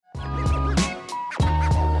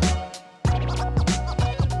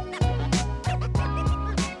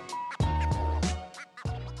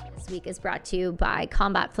week is brought to you by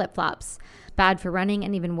Combat Flip-Flops. Bad for running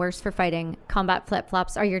and even worse for fighting, Combat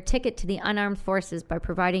Flip-Flops are your ticket to the unarmed forces by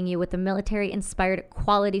providing you with the military-inspired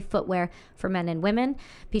quality footwear for men and women.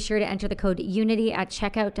 Be sure to enter the code UNITY at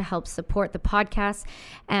checkout to help support the podcast.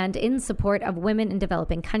 And in support of women in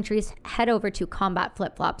developing countries, head over to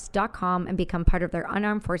combatflipflops.com and become part of their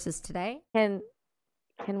unarmed forces today. Can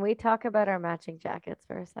we talk about our matching jackets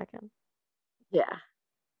for a second? Yeah.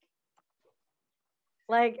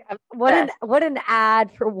 Like what an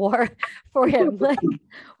ad for war for him. Like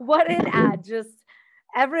what an ad. Just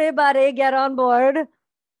everybody get on board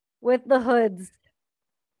with the hoods.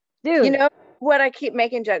 Dude. You know what I keep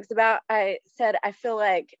making jokes about? I said I feel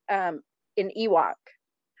like an Ewok.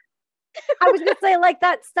 I was gonna say like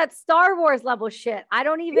that's Star Wars level shit. I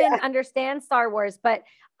don't even understand Star Wars, but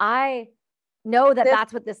I know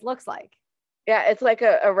that's what this looks like. Yeah, it's like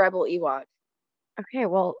a rebel Ewok. Okay,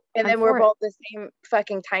 well, and then we're both the same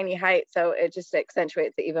fucking tiny height, so it just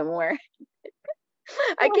accentuates it even more.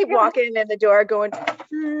 I keep walking in the door going,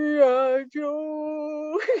 G.I.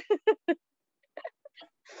 Joe.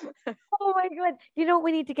 Oh my God. You know what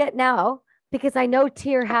we need to get now? Because I know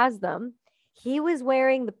Tyr has them. He was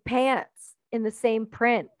wearing the pants in the same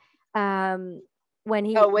print when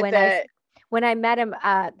I met him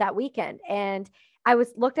that weekend, and I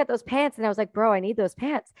looked at those pants and I was like, bro, I need those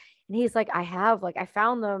pants. And he's like, I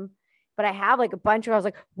found them, but I have like a bunch of, I was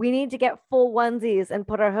like, we need to get full onesies and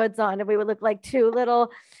put our hoods on. And we would look like two little,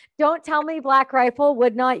 don't tell me Black Rifle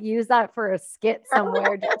would not use that for a skit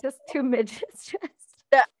somewhere. just two midgets.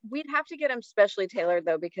 We'd have to get them specially tailored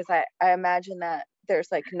though, because I imagine that there's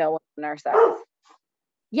like no one in our size.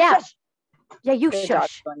 Yeah. Shush. Yeah, you There's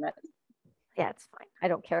shush. Yeah, it's fine. I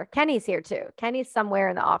don't care. Kenny's here too. Kenny's somewhere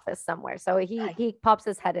in the office somewhere. So he pops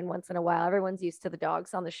his head in once in a while. Everyone's used to the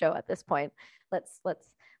dogs on the show at this point. Let's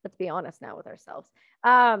be honest now with ourselves.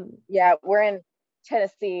 Yeah, we're in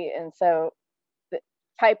Tennessee, and so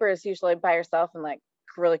Piper is usually by herself and like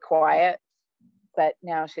really quiet. But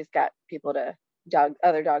now she's got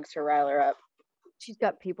other dogs to rile her up. She's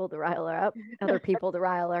got people to rile her up. Other people to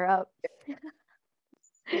rile her up.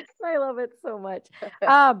 I love it so much.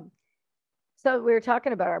 So we were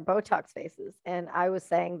talking about our Botox faces, and I was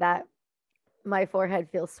saying that my forehead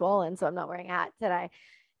feels swollen, so I'm not wearing a hat today.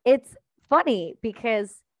 It's funny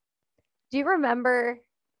because do you remember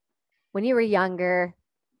when you were younger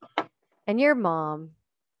and your mom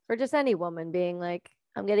or just any woman being like,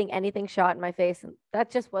 I'm getting anything shot in my face, and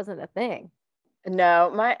that just wasn't a thing?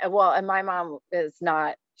 No, my mom is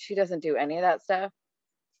not, she doesn't do any of that stuff.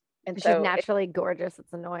 And she's naturally gorgeous.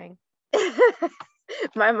 It's annoying.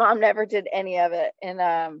 My mom never did any of it. And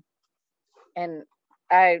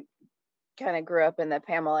I kind of grew up in the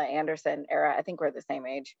Pamela Anderson era. I think we're the same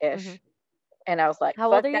age-ish. Mm-hmm. And I was like,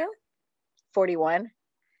 how old are you? 41.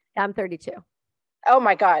 I'm 32. Oh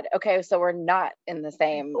my God. Okay. So we're not in the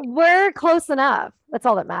same. We're close enough. That's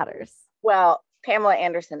all that matters. Well, Pamela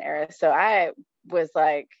Anderson era. So I was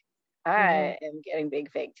like, I am getting big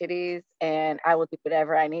fake titties and I will do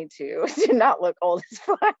whatever I need to not look old as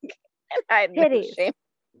fuck. And I had no shame.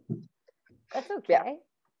 That's okay.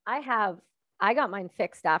 Yeah. I got mine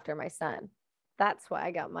fixed after my son. That's why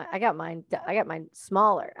I got mine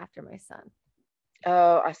smaller after my son.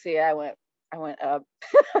 Oh, I see. I went up.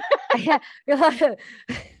 Yeah.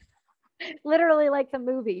 Literally like the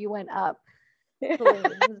movie, you went up.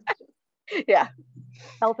 Yeah.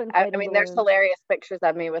 I mean, there's hilarious pictures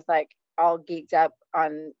of me with like all geeked up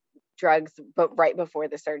on drugs, but right before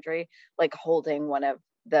the surgery, like holding one of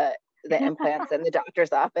the implants in the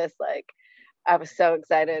doctor's office. Like I was so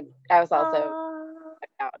excited. I was also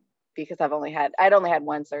out because I'd only had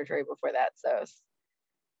one surgery before that. So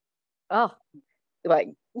like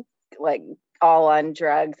all on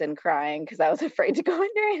drugs and crying because I was afraid to go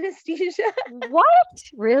under anesthesia. What?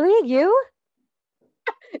 Really? You?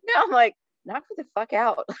 No, I'm like, knock me the fuck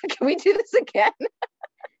out. Can we do this again?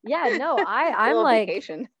 Yeah, no, I'm like,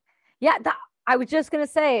 vacation. Yeah, I was just gonna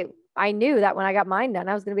say, I knew that when I got mine done,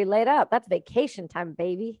 I was gonna be laid up. That's vacation time,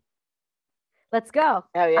 baby. Let's go.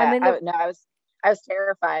 Oh yeah, I was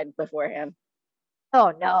terrified beforehand.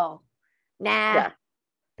 Oh no, nah. Yeah.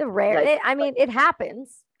 It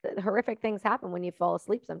happens. The horrific things happen when you fall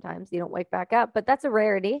asleep. Sometimes you don't wake back up, but that's a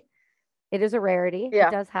rarity. It is a rarity. Yeah.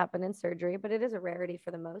 It does happen in surgery, but it is a rarity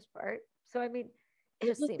for the most part. So, I mean, it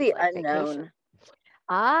just seems the like unknown. Vacation.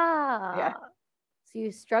 Yeah. So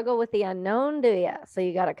you struggle with the unknown, do you? So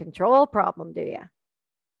you got a control problem, do you?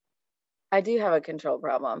 I do have a control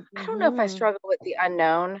problem. I don't know if I struggle with the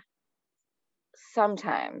unknown.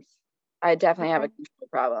 Sometimes I definitely have a control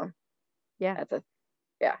problem. Yeah.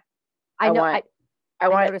 Yeah. I I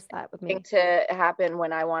want noticed that with me. thing to happen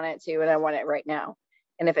when I want it to, and I want it right now.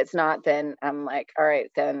 And if it's not, then I'm like, all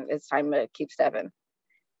right, then it's time to keep stepping.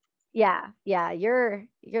 Yeah, you're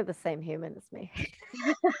the same human as me.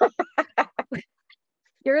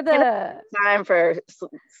 You're the time for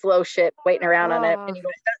slow shit waiting around on it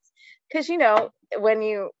anyway. That's because when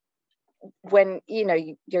you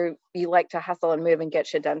like to hustle and move and get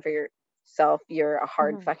shit done for yourself. You're a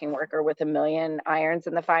hard fucking worker with a million irons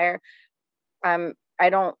in the fire. I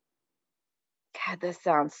don't. God, this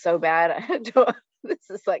sounds so bad.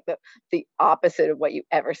 This is like the opposite of what you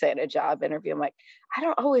ever say in a job interview. I'm like, I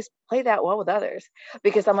don't always play that well with others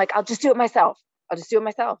because I'm like, I'll just do it myself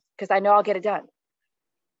because I know I'll get it done.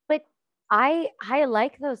 But I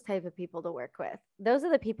like those type of people to work with. Those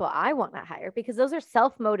are the people I want to hire because those are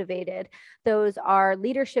self-motivated. Those are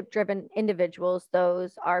leadership-driven individuals.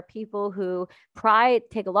 Those are people who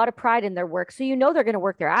take a lot of pride in their work. So they're going to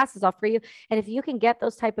work their asses off for you. And if you can get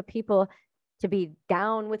those type of people to be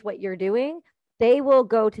down with what you're doing, they will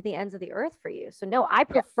go to the ends of the earth for you. So no, I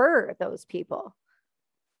prefer those people.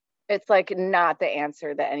 It's like not the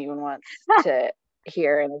answer that anyone wants to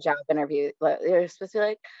hear in a job interview. They're supposed to be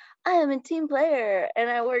like, I am a team player and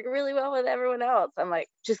I work really well with everyone else. I'm like,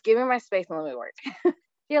 just give me my space and let me work.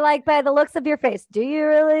 You're like, by the looks of your face, do you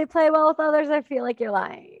really play well with others? I feel like you're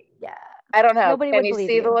lying. Yeah. I don't know. Nobody Can would you believe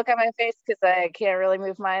see you. the look on my face? Because I can't really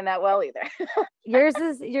move mine that well either.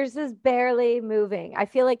 yours is barely moving. I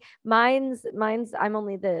feel like mine's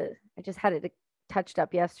I just had it touched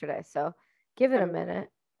up yesterday. So give it a minute.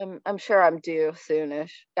 I'm sure I'm due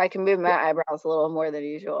soonish. I can move my eyebrows a little more than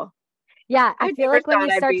usual. Yeah. I feel like when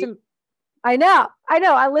you start to, I know.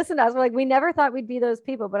 I listen to us. We're like, we never thought we'd be those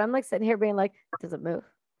people, but I'm like sitting here being like, does it move?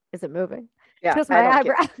 Is it moving? Yeah. Just my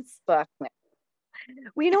eyebrows. Fuck me.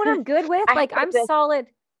 Well, you know what I'm good with? Like I'm solid.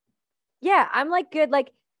 Yeah, I'm like good.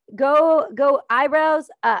 Like go eyebrows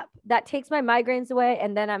up. That takes my migraines away,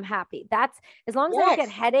 and then I'm happy. That's as long as I don't get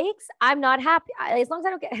headaches, I'm not happy. As long as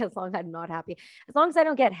I'm not happy. As long as I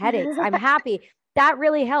don't get headaches, I'm happy. That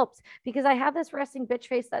really helps because I have this resting bitch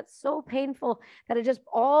face that's so painful that it just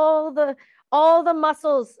all the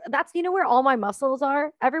muscles. That's where all my muscles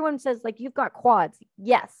are. Everyone says like you've got quads.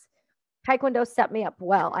 Yes. Taekwondo set me up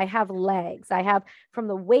well. I have legs. I have from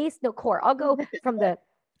the waist, no core. I'll go from the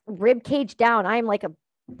rib cage down. I'm like a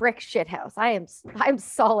brick shit house. I'm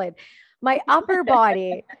solid. My upper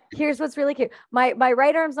body, here's what's really cute. My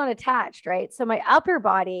right arm's not attached, right? So my upper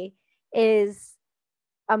body is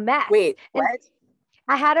a mess. Wait, what?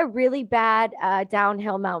 I had a really bad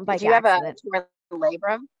downhill mountain bike accident. Did you have a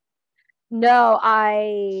labrum? No,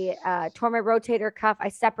 I tore my rotator cuff. I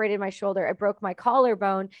separated my shoulder. I broke my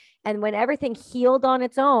collarbone. And when everything healed on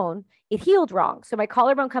its own, it healed wrong. So my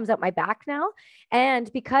collarbone comes out my back now. And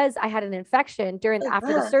because I had an infection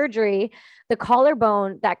after the surgery, the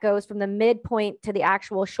collarbone that goes from the midpoint to the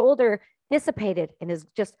actual shoulder dissipated and is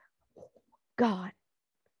just gone.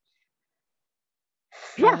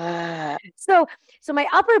 Yeah. So my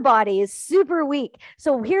upper body is super weak.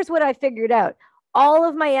 So here's what I figured out. All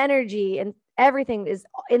of my energy and everything is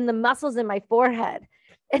in the muscles in my forehead.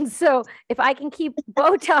 And so if I can keep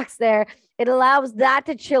Botox there, it allows that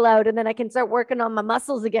to chill out. And then I can start working on my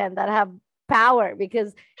muscles again that have power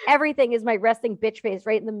because everything is my resting bitch face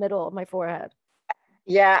right in the middle of my forehead.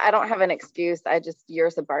 Yeah, I don't have an excuse. I just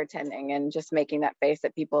years of bartending and just making that face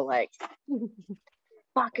that people like,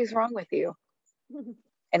 fuck is wrong with you?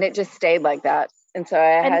 And it just stayed like that. And so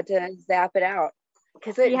I had to zap it out.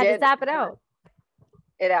 Because it did zap it out.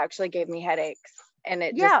 It actually gave me headaches. And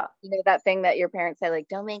it just, that thing that your parents say, like,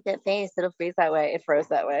 don't make that face, it'll freeze that way. It froze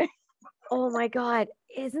that way. Oh my God.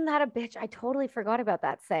 Isn't that a bitch? I totally forgot about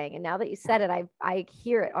that saying. And now that you said it, I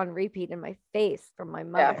hear it on repeat in my face from my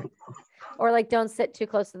mother. Yeah. Or like, don't sit too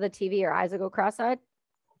close to the TV or eyes will go cross-eyed.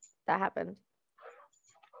 That happened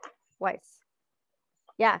twice.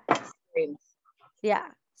 Yeah. Screens. Yeah.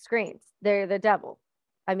 Screens. They're the devil.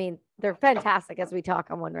 I mean, they're fantastic as we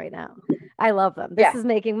talk on one right now. I love them. This is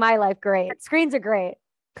making my life great. Screens are great.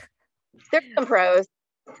 There's some pros.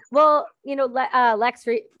 Well, Lex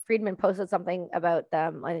Friedman posted something about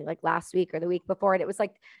them, I think like last week or the week before. And it was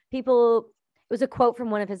like it was a quote from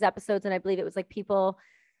one of his episodes. And I believe it was like people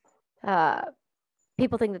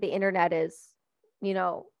think that the internet is,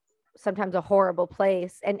 sometimes a horrible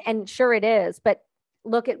place. And sure it is, but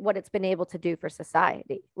look at what it's been able to do for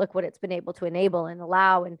society. Look what it's been able to enable and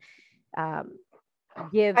allow and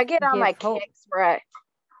give. I get on my hope. kicks where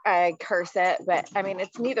I curse it, but I mean,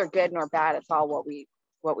 it's neither good nor bad. It's all what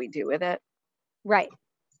we do with it. Right.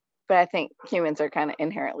 But I think humans are kind of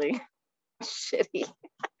inherently shitty.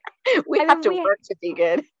 We have to work to be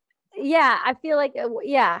good. Yeah. I feel like,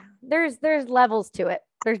 there's levels to it.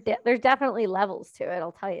 There's definitely levels to it.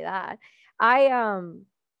 I'll tell you that.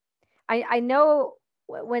 I know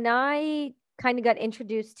when I kind of got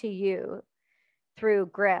introduced to you through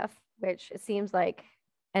Griff, which it seems like,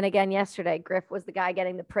 and again, yesterday, Griff was the guy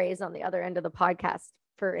getting the praise on the other end of the podcast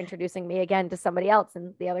for introducing me again to somebody else.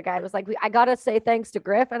 And the other guy was like, I got to say thanks to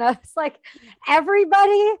Griff. And I was like,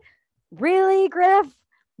 everybody? Really, Griff?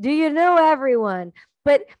 Do you know everyone?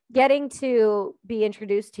 But getting to be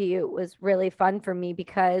introduced to you was really fun for me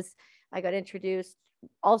because I got introduced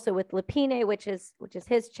also with Lapine, which is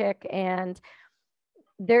his chick. And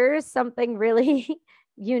there's something really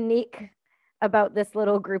unique about this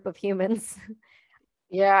little group of humans.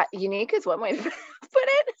 Yeah, unique is one way to put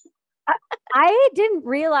it. I didn't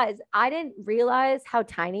realize how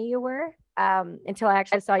tiny you were until I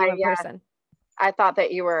actually saw you in person. I thought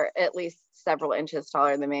that you were at least several inches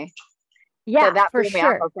taller than me. Yeah, so that for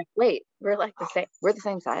sure. I was like, wait, we're like the same. We're the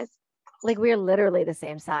same size. Like we're literally the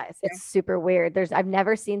same size. Yeah. It's super weird. I've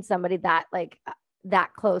never seen somebody that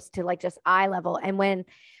that close to like just eye level. And when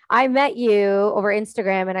I met you over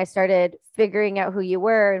Instagram and I started figuring out who you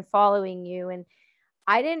were and following you, and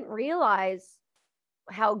I didn't realize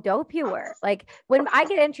how dope you were. Like when I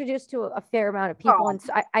get introduced to a fair amount of people, and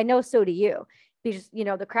so I know so do you, because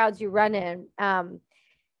the crowds you run in,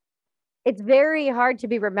 it's very hard to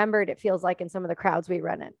be remembered. It feels like in some of the crowds we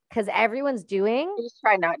run in because everyone's doing. I just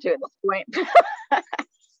try not to at this point.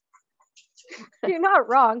 You're not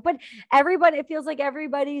wrong, but it feels like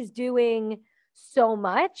everybody's doing so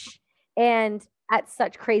much and at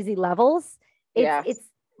such crazy levels. It's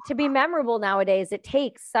to be memorable nowadays. It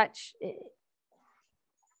takes such.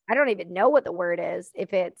 I don't even know what the word is.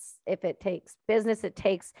 If it takes business, it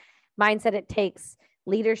takes mindset, it takes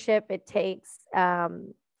leadership, it takes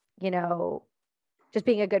just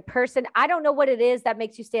being a good person. I don't know what it is that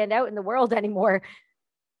makes you stand out in the world anymore.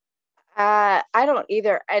 I don't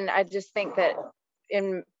either. And I just think that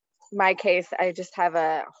in my case, I just have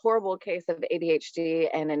a horrible case of ADHD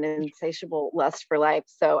and an insatiable lust for life.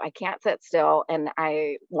 So I can't sit still and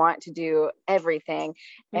I want to do everything.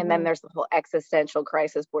 And then there's the whole existential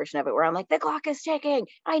crisis portion of it where I'm like, the clock is ticking.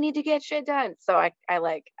 I need to get shit done. So I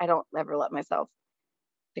don't ever let myself,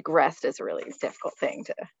 like, rest is a really difficult thing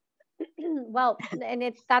to. Well,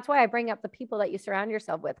 and that's why I bring up the people that you surround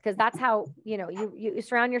yourself with, because that's how, you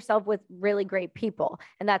surround yourself with really great people.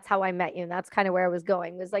 And that's how I met you. And that's kind of where I was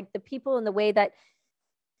going, was like the people and the way that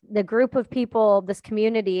the group of people this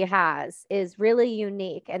community has is really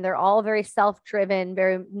unique. And they're all very self-driven,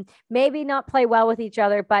 very, maybe not play well with each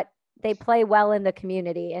other, but they play well in the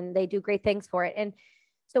community and they do great things for it. And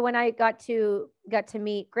so when I got to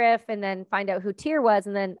meet Griff and then find out who Tyr was,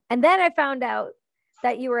 and then I found out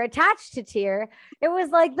that you were attached to Tyr, it was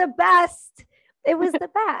like the best. It was the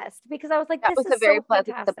best because I was like, that this was is a very so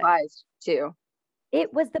pleasant fantastic. surprise too.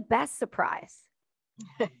 It was the best surprise.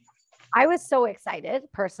 I was so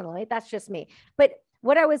excited personally. That's just me. But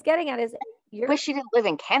what I was getting at is, wish you didn't live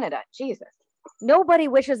in Canada. Jesus. Nobody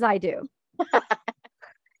wishes I do.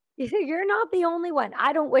 You're not the only one.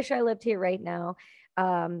 I don't wish I lived here right now.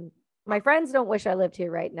 My friends don't wish I lived here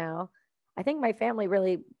right now. I think my family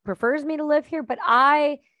really prefers me to live here, but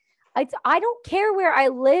I don't care where I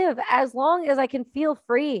live as long as I can feel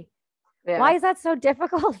free. Yeah. Why is that so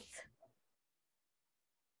difficult?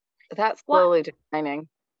 That's slowly declining.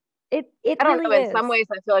 It I don't really know. In is. some ways,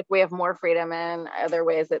 I feel like we have more freedom. In other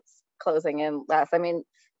ways, it's closing in less. I mean,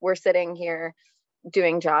 we're sitting here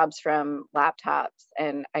doing jobs from laptops,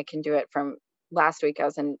 and I can do it from. Last week I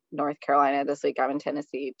was in North Carolina. This week I'm in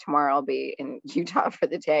Tennessee. Tomorrow I'll be in Utah for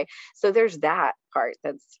the day. So there's that part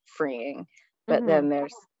that's freeing. But then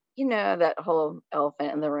there's, that whole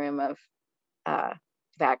elephant in the room of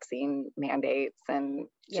vaccine mandates and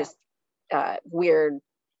just weird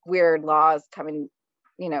laws coming,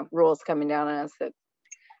 rules coming down on us. That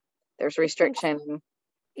there's restriction.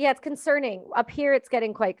 Yeah, it's concerning. Up here, it's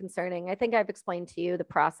getting quite concerning. I think I've explained to you the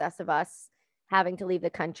process of us having to leave the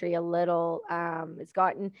country a little. It's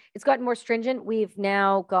gotten more stringent. We've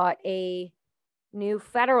now got a new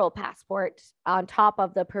federal passport on top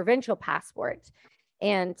of the provincial passport,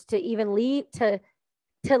 and to even leave to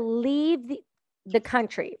leave the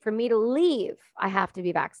country, for me to leave, I have to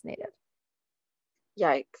be vaccinated.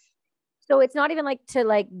 Yikes. So it's not even like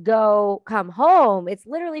to come home. It's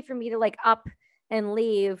literally for me to up and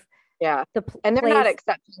leave. Yeah. And they're not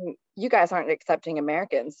accepting, you guys aren't accepting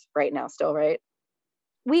Americans right now still, right?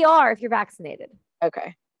 We are, if you're vaccinated.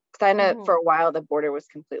 Okay. Because I know for a while the border was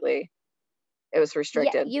it was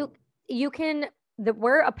restricted. Yeah, you can,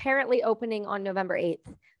 we're apparently opening on November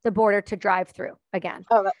 8th, the border to drive through again.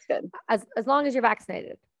 Oh, that's good. As long as you're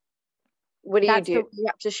vaccinated. What do you That's do? You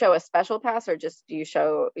have to show a special pass, or just do you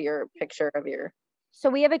show your picture of your? So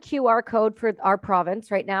we have a QR code for our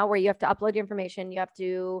province right now where you have to upload your information. You have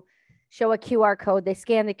to show a QR code. They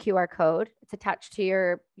scan the QR code. It's attached to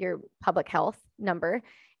your public health number.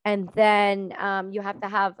 And then you have to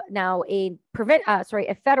have now a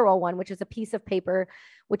federal one, which is a piece of paper,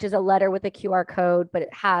 which is a letter with a QR code, but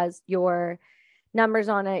it has your numbers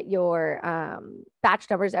on it, your batch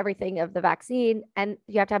numbers, everything of the vaccine. And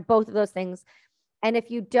you have to have both of those things. And if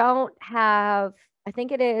you don't have, I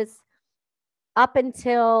think it is up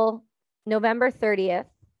until November 30th,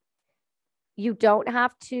 you don't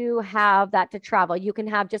have to have that to travel. You can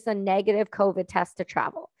have just a negative COVID test to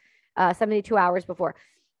travel 72 hours before.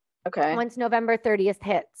 Okay. Once November 30th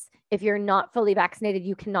hits, if you're not fully vaccinated,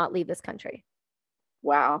 you cannot leave this country.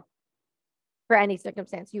 Wow. For any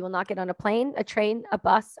circumstance. You will not get on a plane, a train, a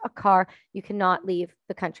bus, a car. You cannot leave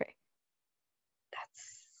the country.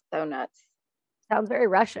 That's so nuts. Sounds very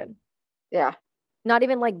Russian. Yeah. Not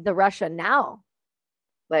even like the Russia now.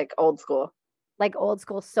 Like old school. Like old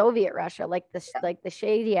school Soviet Russia, like the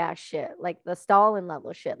shady ass shit, like the Stalin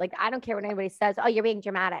level shit. Like, I don't care what anybody says. Oh, you're being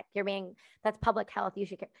dramatic. That's public health. You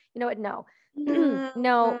should care. You know what? No,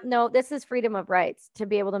 no, this is freedom of rights to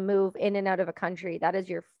be able to move in and out of a country. That is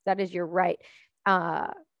your right.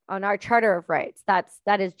 On our charter of rights,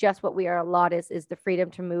 that is just what we are allotted is the freedom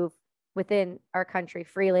to move within our country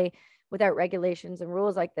freely without regulations and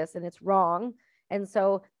rules like this. And it's wrong. And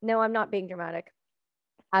so, no, I'm not being dramatic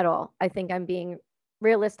at all. I think I'm being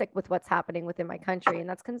realistic with what's happening within my country. And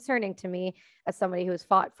that's concerning to me as somebody who has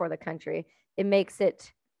fought for the country. It makes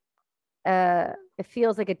it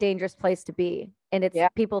feels like a dangerous place to be. And it's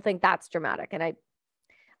people think that's dramatic. And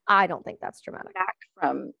I don't think that's dramatic. Back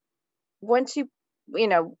from once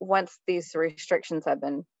once these restrictions have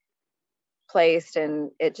been placed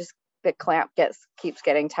and the clamp keeps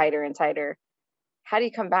getting tighter and tighter, how do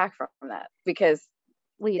you come back from that? Because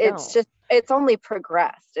it's only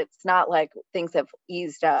progressed. It's not like things have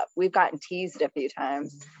eased up. We've gotten teased a few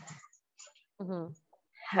times. Mm-hmm.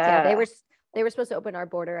 Yeah, they were supposed to open our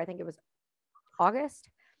border. I think it was August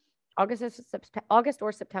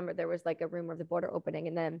or September. There was like a rumor of the border opening,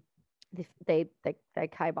 and then they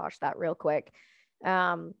kiboshed that real quick.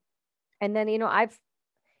 And then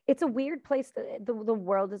it's a weird place. The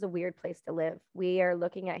world is a weird place to live. We are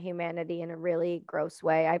looking at humanity in a really gross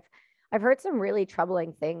way. I've heard some really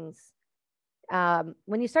troubling things.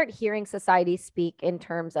 When you start hearing society speak in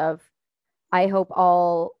terms of, I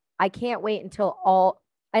can't wait until all,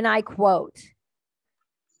 and I quote,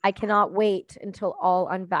 I cannot wait until all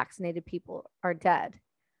unvaccinated people are dead.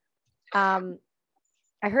 I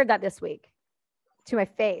heard that this week to my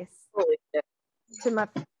face, to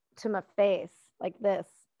my face like this.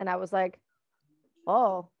 And I was like,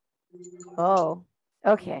 oh,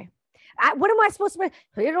 okay. What am I supposed to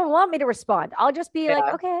be? You don't want me to respond. I'll just be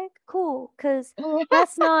like, okay, cool. Cause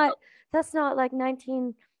that's not like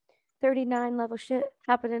 1939 level shit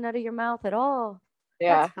happening out of your mouth at all.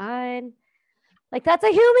 Yeah. That's fine. Like, that's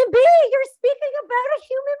a human being. You're speaking about a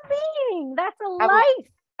human being. That's a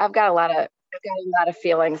life. I've got a lot of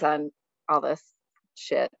feelings on all this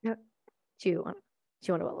shit. Do you want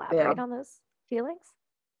to elaborate on those feelings?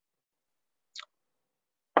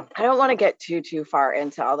 I don't want to get too far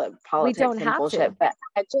into all the politics and bullshit, but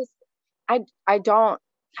I don't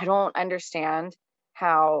understand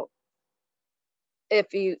how, if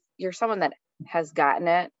you're someone that has gotten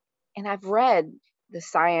it, and I've read the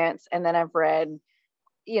science, and then I've read,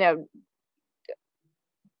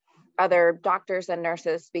 other doctors and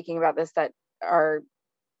nurses speaking about this that are,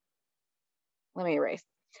 let me erase.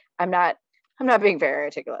 I'm not being very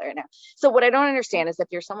articulate right now. So what I don't understand is if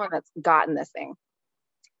you're someone that's gotten this thing,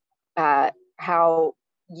 how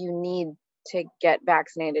you need to get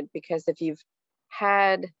vaccinated, because if you've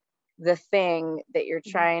had the thing that you're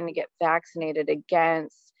trying to get vaccinated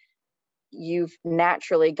against, you've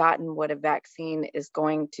naturally gotten what a vaccine is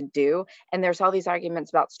going to do. And there's all these arguments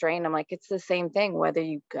about strain. I'm like, it's the same thing, whether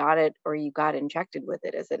you got it or you got injected with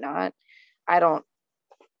it, is it not?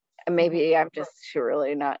 Maybe I'm just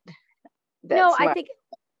really not that smart. I think,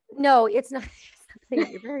 no, it's not.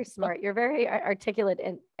 You're very smart. You're very articulate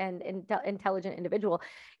and intelligent individual.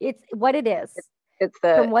 It's what it is. It's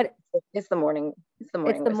the morning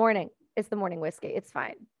whiskey. It's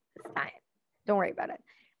fine. Don't worry about it.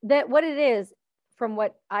 What it is, from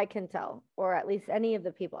what I can tell, or at least any of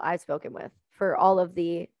the people I've spoken with, for all of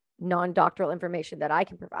the non-doctoral information that I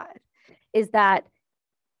can provide, is that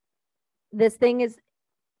this thing is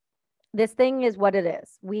what it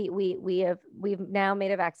is. We've now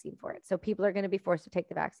made a vaccine for it. So people are going to be forced to take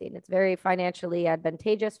the vaccine. It's very financially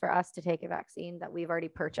advantageous for us to take a vaccine that we've already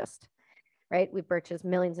purchased. right? We've purchased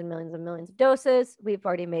millions and millions and millions of doses. We've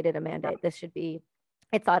already made it a mandate. This should be,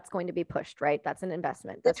 it's that's going to be pushed, right? That's an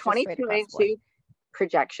investment. That's the 2022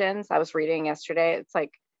 projections I was reading yesterday, it's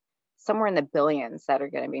like somewhere in the billions that are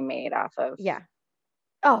going to be made off of. Yeah.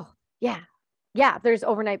 Oh, yeah. Yeah. There's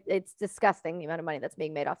overnight. It's disgusting the amount of money that's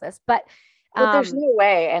being made off this. But there's no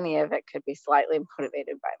way any of it could be slightly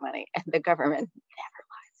motivated by money. And the government never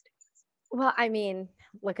lies to us. Well, I mean,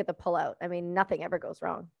 look at the pullout. I mean, nothing ever goes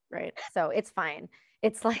wrong, right? So it's fine.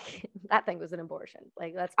 It's like that thing was an abortion.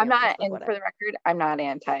 Like, let's be honest with and for the record, I'm not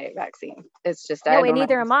anti-vaccine. It's just no, and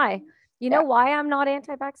neither am I. You know why I'm not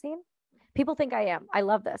anti-vaccine? People think I am. I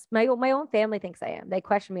love this. My own family thinks I am. They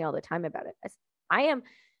question me all the time about it. I am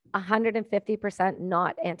 150%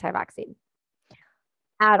 not anti-vaccine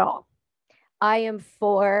at all. I am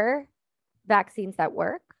for vaccines that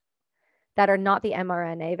work, that are not the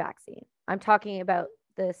mRNA vaccine. I'm talking about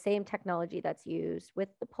the same technology that's used with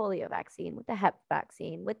the polio vaccine, with the Hep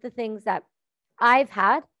vaccine, with the things that I've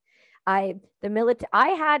had. I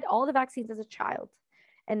had all the vaccines as a child.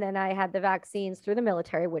 And then I had the vaccines through the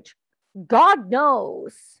military, which God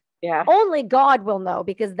knows. Yeah. Only God will know,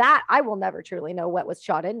 because that I will never truly know what was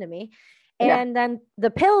shot into me. And then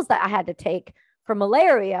the pills that I had to take for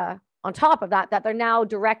malaria on top of that they're now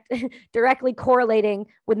directly correlating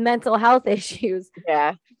with mental health issues.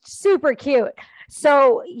 Yeah. Super cute.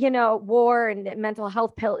 So, war and mental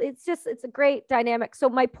health pill, it's a great dynamic. So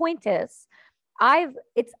my point is,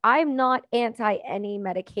 I'm not anti any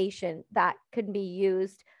medication that can be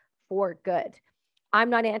used for good. I'm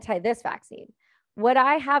not anti this vaccine. What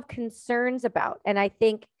I have concerns about, and I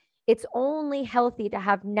think it's only healthy to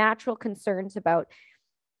have natural concerns about,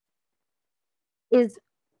 is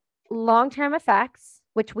long-term effects,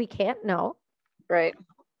 which we can't know. Right.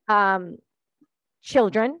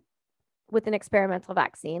 Children with an experimental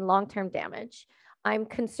vaccine, long-term damage. I'm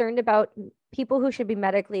concerned about people who should be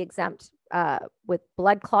medically exempt, with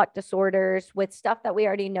blood clot disorders, with stuff that we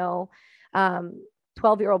already know.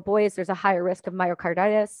 12-year-old boys, there's a higher risk of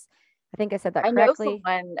myocarditis. I think I said that correctly.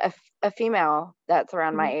 I know someone, a female that's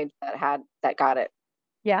around my age that got it.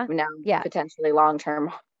 Yeah. Now, potentially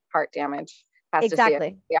long-term heart damage. Has to see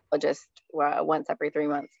a cardiologist once every 3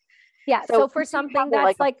 months. Yeah. So for something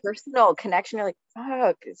that's like a personal connection, you're like,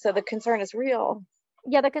 fuck. So the concern is real.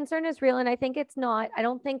 Yeah, the concern is real. And I think it's not, I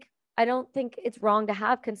don't think it's wrong to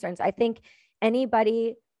have concerns. I think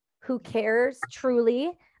anybody who cares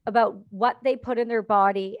truly about what they put in their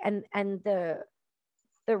body and the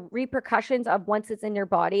repercussions of once it's in your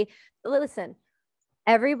body. Listen,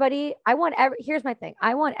 everybody, here's my thing.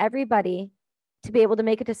 I want everybody to be able to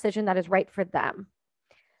make a decision that is right for them.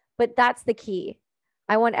 But that's the key.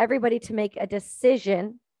 I want everybody to make a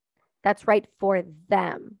decision that's right for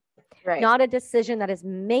them, right? Not a decision that is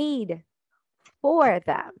made for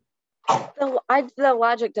them. The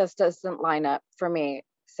logic just doesn't line up for me.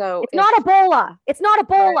 So it's not Ebola. It's not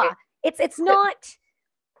Ebola. Right.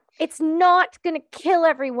 It's not going to kill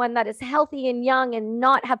everyone that is healthy and young and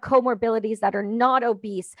not have comorbidities, that are not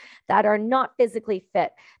obese, that are not physically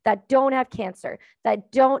fit, that don't have cancer, that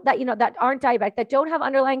aren't diabetic, that don't have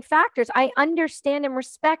underlying factors. I understand and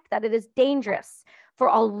respect that it is dangerous for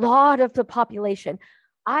a lot of the population.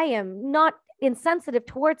 I am not insensitive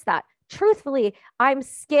towards that. Truthfully, I'm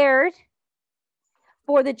scared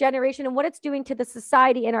for the generation and what it's doing to the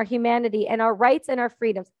society and our humanity and our rights and our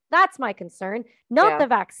freedoms. That's my concern, not the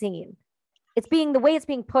vaccine. The way it's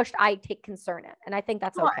being pushed, I take concern in, and I think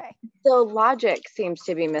that's okay. The logic seems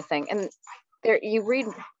to be missing. And you read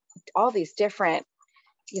all these different,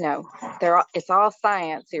 it's all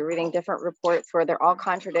science. You're reading different reports where they're all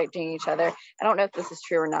contradicting each other. I don't know if this is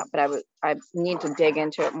true or not, but I need to dig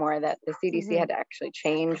into it more, that the CDC had to actually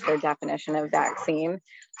change their definition of vaccine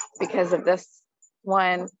because of this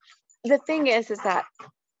one. The thing is that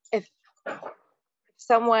if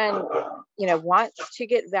someone wants to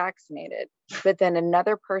get vaccinated, but then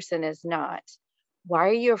another person is not, why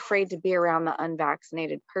are you afraid to be around the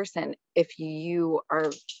unvaccinated person if you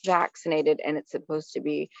are vaccinated and it's supposed to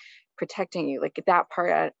be protecting you? Like that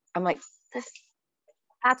part, I'm like, this.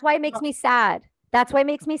 That's why it makes me sad. That's why it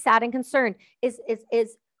makes me sad and concerned is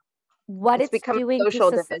what it's doing to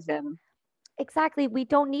social division. Exactly. We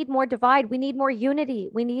don't need more divide. We need more unity.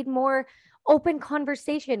 We need more open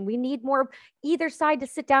conversation. We need more either side to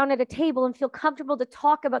sit down at a table and feel comfortable to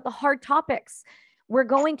talk about the hard topics. We're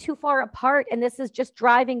going too far apart, and this is just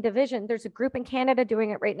driving division. There's a group in Canada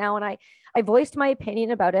doing it right now, and I voiced my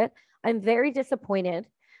opinion about it. I'm very disappointed.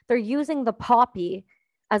 They're using the poppy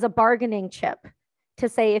as a bargaining chip to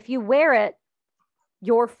say, if you wear it,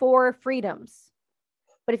 you're for freedoms.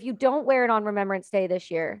 But if you don't wear it on Remembrance Day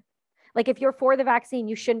this year, Like if you're for the vaccine,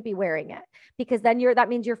 you shouldn't be wearing it because then that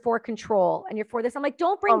means you're for control and you're for this. I'm like,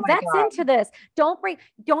 don't bring vets into this. Don't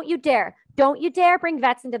you dare bring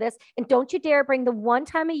vets into this. And don't you dare bring the one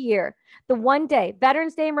time a year, the one day,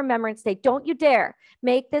 Veterans Day and Remembrance Day. Don't you dare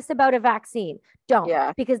make this about a vaccine.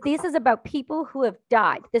 Don't, because this is about people who have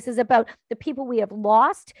died. This is about the people we have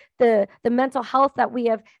lost, the mental health that we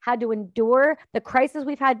have had to endure, the crisis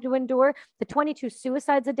we've had to endure, the 22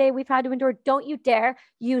 suicides a day we've had to endure. Don't you dare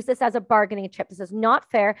use this as a bargaining chip. This is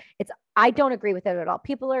not fair. I don't agree with it at all.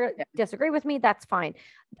 People disagree with me. That's fine.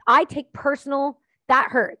 I take personal, that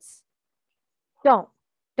hurts. Don't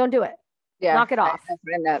do it. Yeah. Knock it off. I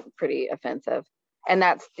find that pretty offensive. And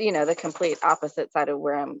that's, the complete opposite side of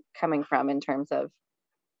where I'm coming from in terms of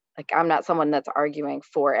like, I'm not someone that's arguing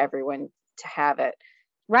for everyone to have it.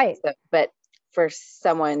 Right. So, but for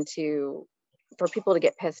people to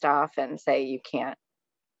get pissed off and say you can't.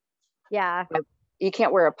 Yeah. You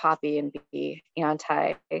can't wear a poppy and be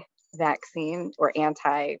anti-vaccine or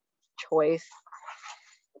anti-choice.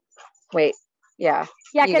 Wait. Yeah.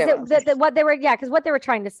 Yeah. Because what they were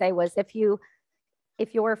trying to say was if you're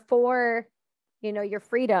for, your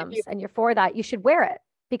freedoms and you're for that, you should wear it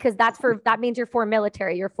because that means you're for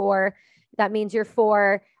military. That means you're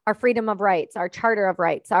for our freedom of rights, our charter of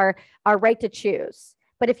rights, our right to choose.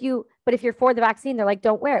 But if you're for the vaccine, they're like,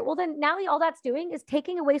 don't wear it. Well, then now all that's doing is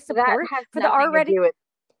taking away support for the already.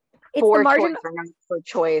 It's for the margin choice or not for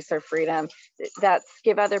choice or freedom. That's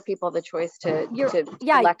give other people the choice to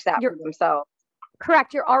select that for themselves.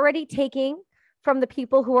 Correct. You're already taking from the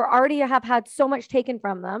people who already have had so much taken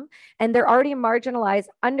from them, and they're already marginalized,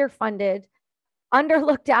 underfunded,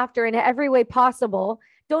 underlooked after in every way possible.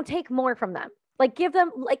 Don't take more from them. Like give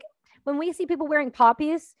them, like when we see people wearing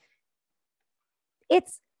poppies,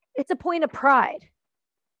 it's a point of pride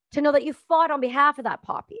to know that you fought on behalf of that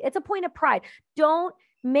poppy. It's a point of pride. Don't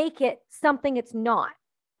make it something it's not.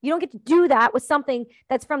 You don't get to do that with something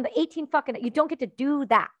that's from the 18 fucking, you don't get to do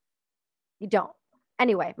that. You don't.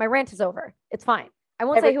 Anyway, my rant is over. It's fine. I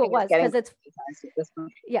won't say who it was because it's,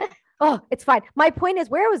 yeah. Oh, it's fine. My point is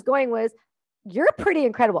where I was going was you're a pretty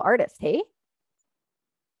incredible artist. Hey.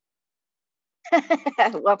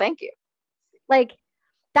 Well, thank you. Like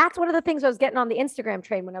that's one of the things I was getting on the Instagram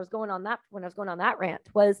train when I was going on that rant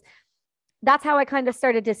was that's how I kind of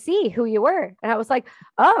started to see who you were. And I was like,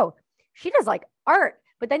 oh, she does like art,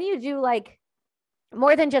 but then you do like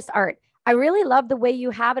more than just art. I really love the way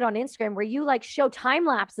you have it on Instagram where you like show time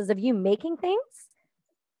lapses of you making things.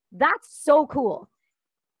 That's so cool.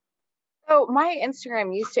 So my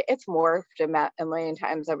Instagram it's morphed a million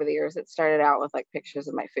times over the years. It started out with like pictures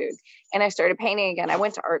of my food and I started painting again. I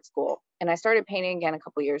went to art school and I started painting again a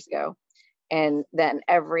couple years ago. And then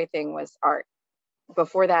everything was art.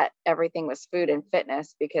 Before that, everything was food and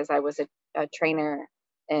fitness because I was a trainer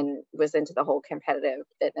and was into the whole competitive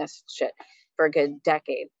fitness shit for a good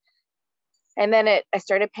decade. And then I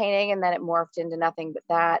started painting and then it morphed into nothing but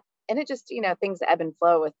that. And it just, things ebb and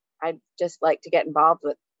flow with, I just like to get involved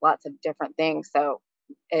with lots of different things. So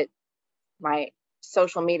my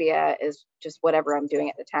social media is just whatever I'm doing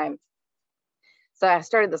at the time. So I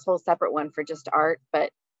started this whole separate one for just art,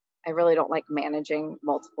 but I really don't like managing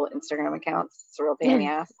multiple Instagram accounts. It's a real pain in the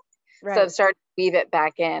ass. Right. So I've started to weave it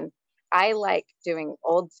back in. I like doing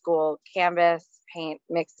old school canvas, paint,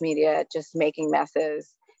 mixed media, just making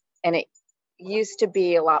messes. And it used to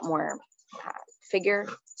be a lot more figure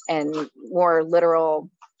and more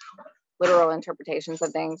literal interpretations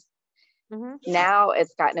of things. Mm-hmm. Now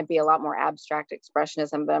it's gotten to be a lot more abstract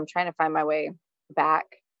expressionism, but I'm trying to find my way back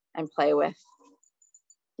and play with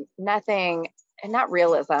nothing and not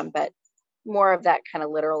realism, but more of that kind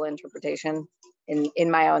of literal interpretation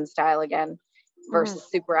in my own style again versus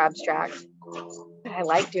super abstract. But I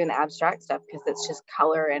like doing the abstract stuff because it's just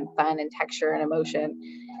color and fun and texture and emotion.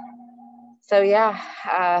 So yeah,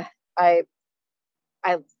 our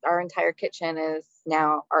entire kitchen is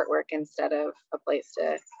now artwork instead of a place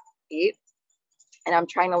to eat. And I'm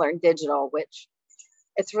trying to learn digital, which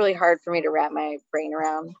it's really hard for me to wrap my brain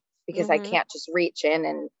around because I can't just reach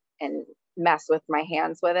in and mess with my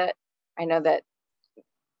hands with it. I know that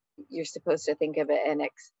you're supposed to think of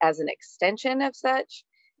it as an extension of such,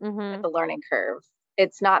 but the learning curve.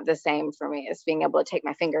 It's not the same for me as being able to take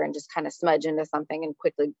my finger and just kind of smudge into something and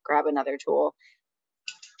quickly grab another tool.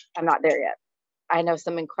 I'm not there yet. I know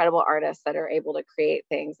some incredible artists that are able to create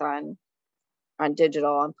things on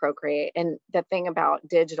digital, on Procreate. And the thing about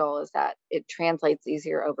digital is that it translates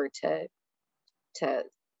easier over to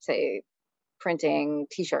say printing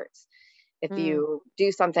t-shirts. If you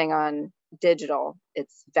do something on digital,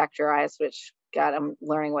 it's vectorized, which I'm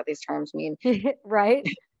learning what these terms mean. Right.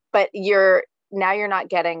 But you're not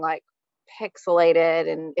getting like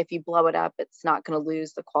pixelated, and if you blow it up, it's not going to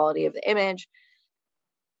lose the quality of the image.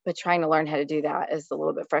 But trying to learn how to do that is a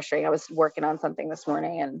little bit frustrating. I was working on something this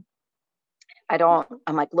morning, and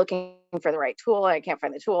I'm like looking for the right tool. I can't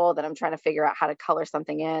find the tool. Then I'm trying to figure out how to color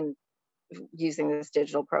something in using this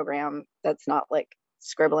digital program that's not like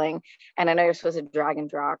scribbling. And I know you're supposed to drag and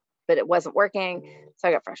drop, but it wasn't working. So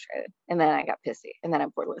I got frustrated, and then I got pissy, and then I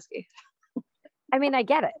poured whiskey. I mean, I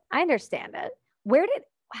get it. I understand it.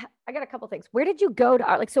 I got a couple things. Where did you go to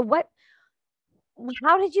art? Like, so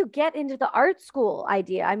how did you get into the art school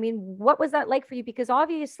idea? I mean, what was that like for you? Because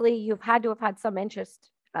obviously you've had to have had some interest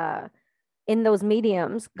in those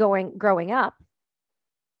mediums growing up.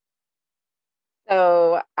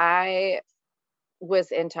 So I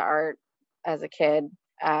was into art as a kid.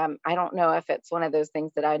 I don't know if it's one of those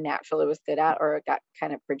things that I naturally was good at, or it got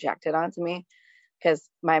kind of projected onto me, because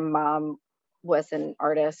my mom was an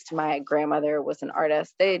artist. My grandmother was an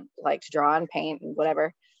artist. They liked to draw and paint and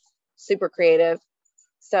whatever, super creative.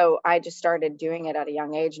 So I just started doing it at a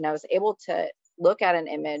young age, and I was able to look at an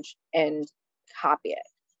image and copy it.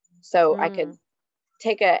 So I could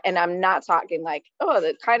take and I'm not talking like, oh,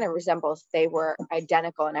 that kind of resembles, they were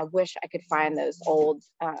identical. And I wish I could find those old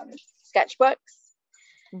sketchbooks.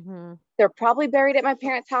 Mm-hmm. They're probably buried at my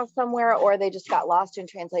parents' house somewhere, or they just got lost in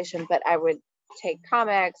translation. But I would take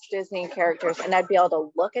comics, Disney characters, and I'd be able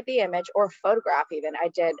to look at the image or photograph even. I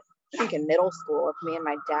did, I think, in middle school with me and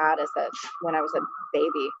my dad when I was a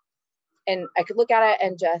baby. And I could look at it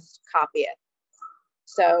and just copy it.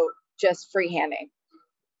 So just freehanding.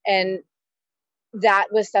 And that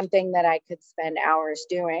was something that I could spend hours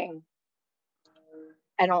doing.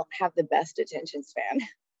 I don't have the best attention span.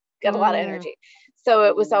 Got a lot of energy. So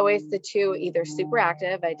it was always the two, either super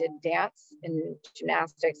active. I did dance and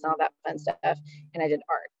gymnastics and all that fun stuff. And I did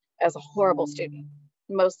art. I was a horrible student,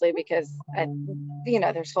 mostly because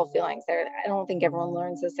there's full feelings there. I don't think everyone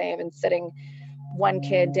learns the same. And sitting one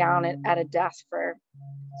kid down at a desk for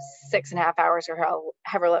 6.5 hours or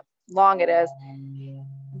however long it is,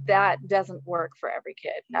 that doesn't work for every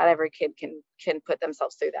kid. Not every kid can put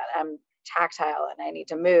themselves through that. I'm tactile and I need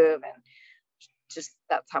to move, and just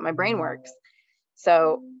that's how my brain works.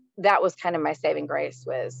 So that was kind of my saving grace,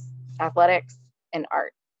 was athletics and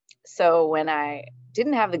art. So when I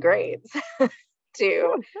didn't have the grades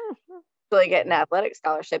to really get an athletic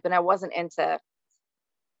scholarship, and I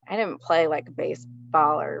didn't play like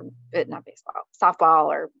softball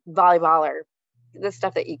or volleyball or the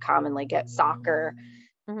stuff that you commonly get, soccer,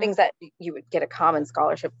 things that you would get a common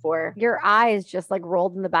scholarship for. Your eyes just like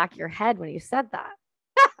rolled in the back of your head when you said that.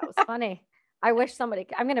 That was funny. I wish I'm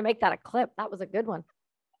going to make that a clip. That was a good one.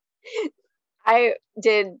 I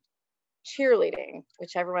did cheerleading,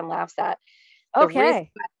 which everyone laughs at. Okay. The reason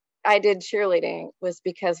I did cheerleading was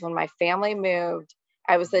because when my family moved,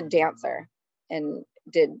 I was a dancer and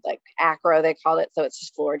did like acro, they called it. So it's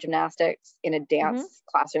just floor gymnastics in a dance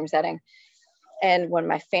classroom setting. And when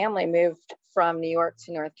my family moved from New York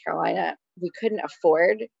to North Carolina, we couldn't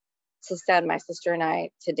afford to send my sister and I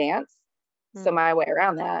to dance. So my way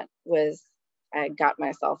around that was I got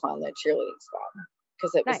myself on the cheerleading squad,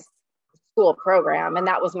 because it was a school program, and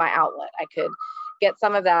that was my outlet. I could get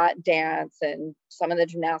some of that dance and some of the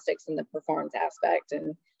gymnastics and the performance aspect,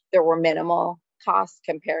 and there were minimal costs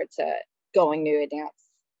compared to going to a dance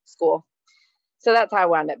school. So that's how I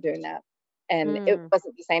wound up doing that. And it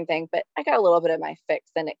wasn't the same thing, but I got a little bit of my fix,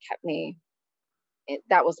 and it kept me.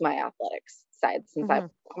 That was my athletics side, since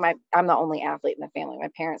I'm the only athlete in the family. My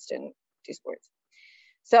parents didn't do sports.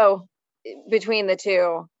 So between the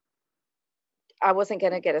two, I wasn't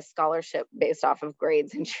going to get a scholarship based off of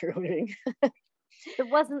grades in cheerleading. It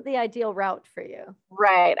wasn't the ideal route for you.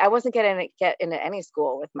 Right. I wasn't going to get into any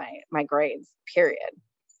school with my grades, period.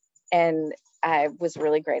 And I was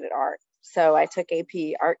really great at art. So I took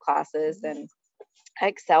AP art classes and I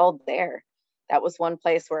excelled there. That was one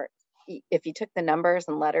place where if you took the numbers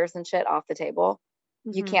and letters and shit off the table,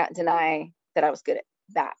 you can't deny that I was good at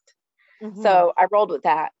that. So I rolled with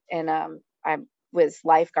that. And I was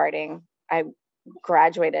lifeguarding. I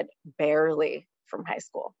graduated barely from high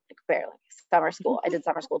school, like barely. Summer school. I did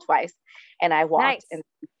summer school twice, and I walked in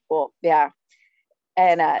school. Yeah.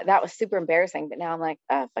 And that was super embarrassing. But now I'm like,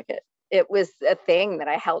 oh, fuck it. It was a thing that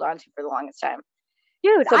I held on to for the longest time.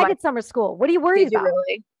 Dude, so I did summer school. What are you worried about?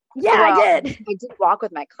 Really? Yeah, well, I did. I did walk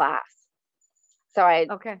with my class. So I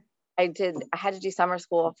had to do summer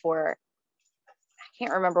school for, I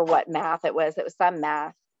can't remember what math it was. It was some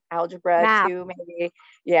math, algebra 2, maybe.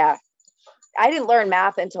 Yeah. I didn't learn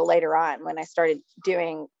math until later on, when I started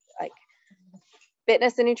doing like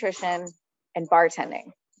fitness and nutrition and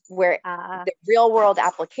bartending. where the real world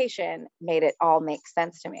application made it all make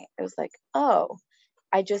sense to me. It was like, oh,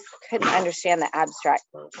 I just couldn't understand the abstract,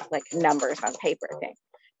 like numbers on paper thing.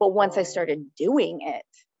 But once I started doing it,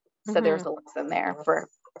 so there's a lesson there for,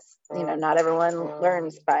 not everyone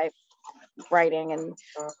learns by writing and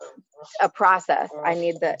a process. I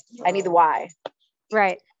need the why.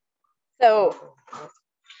 Right. So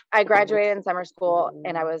I graduated in summer school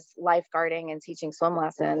and I was lifeguarding and teaching swim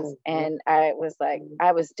lessons. And I was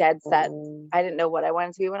dead set. I didn't know what I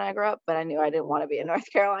wanted to be when I grew up, but I knew I didn't want to be in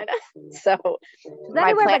North Carolina. So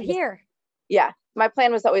anywhere but here. Yeah. My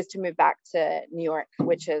plan was always to move back to New York,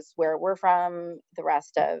 which is where we're from. The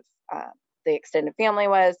rest of the extended family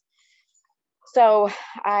was. So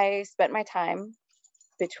I spent my time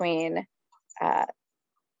between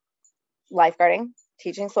lifeguarding,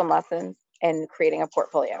 teaching swim lessons, and creating a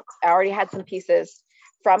portfolio. I already had some pieces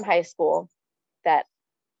from high school that,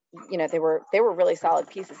 they were really solid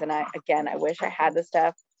pieces. And I wish I had the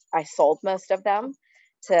stuff. I sold most of them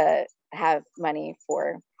to have money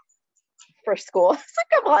for school. It's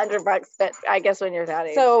a couple $100, but I guess when you're that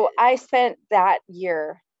age. So I spent that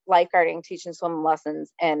year lifeguarding, teaching swim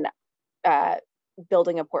lessons, and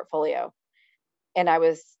building a portfolio. And I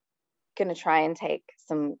was going to try and take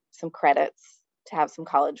some credits to have some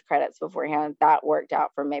college credits beforehand. That worked out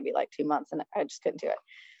for maybe like 2 months and I just couldn't do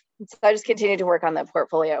it. So I just continued to work on the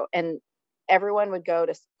portfolio, and everyone would go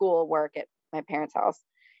to school work at my parents' house,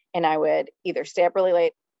 and I would either stay up really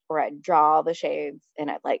late or I'd draw all the shades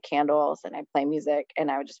and I'd light candles and I'd play music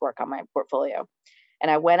and I would just work on my portfolio.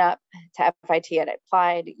 And I went up to FIT and I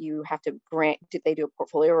applied. They do a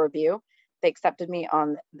portfolio review. They accepted me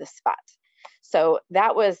on the spot. So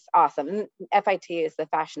that was awesome. FIT is the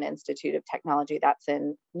Fashion Institute of Technology. That's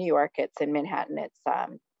in New York. It's in Manhattan. It's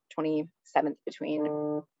 27th between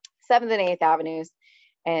 7th and 8th Avenues.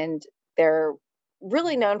 And they're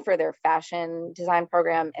really known for their fashion design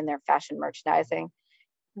program and their fashion merchandising.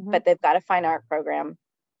 But they've got a fine art program,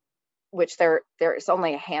 which there's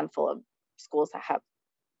only a handful of schools that have,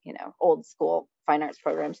 old school fine arts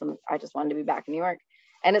programs. And I just wanted to be back in New York.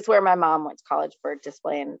 And it's where my mom went to college for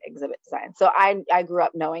display and exhibit design. So I grew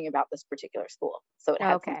up knowing about this particular school. So it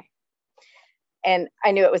had and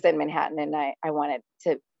I knew it was in Manhattan, and I wanted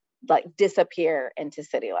to like disappear into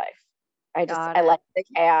city life. I liked the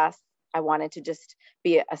chaos. I wanted to just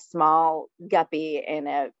be a small guppy in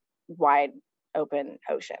a wide open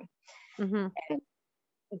ocean, and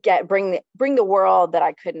bring the world that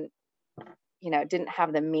I couldn't, didn't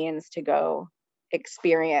have the means to go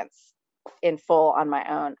experience in full on my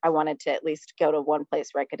own. I wanted to at least go to one place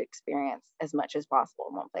where I could experience as much as possible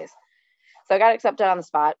in one place. So I got accepted on the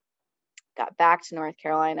spot, got back to North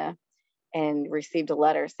Carolina, and received a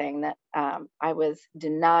letter saying that I was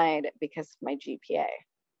denied because of my GPA.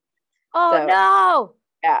 Oh, no.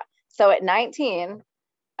 Yeah. So at 19,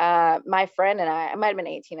 my friend and I might have been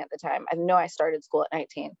 18 at the time. I know I started school at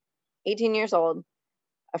 18 years old.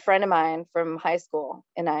 A friend of mine from high school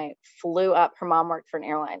and I flew up. Her mom worked for an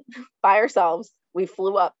airline by ourselves. We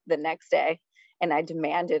flew up the next day and I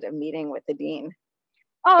demanded a meeting with the dean.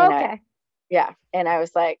 Oh, okay. And I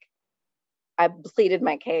was like, I pleaded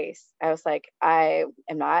my case. I was like, I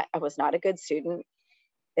was not a good student.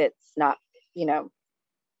 It's not,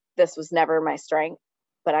 this was never my strength,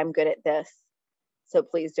 but I'm good at this. So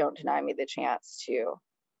please don't deny me the chance to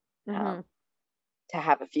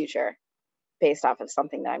have a future based off of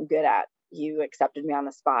something that I'm good at. You accepted me on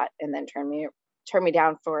the spot and then turn me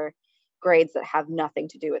down for grades that have nothing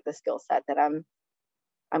to do with the skill set that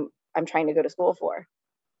I'm trying to go to school for.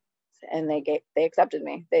 And they accepted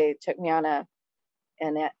me. They took me on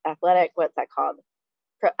an athletic, what's that called?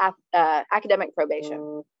 Academic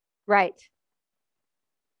probation. Right.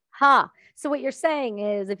 So what you're saying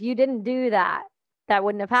is if you didn't do that, that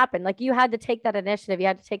wouldn't have happened. Like you had to take that initiative. You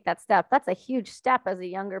had to take that step. That's a huge step as a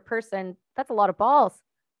younger person. That's a lot of balls.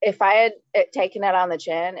 If I had taken it on the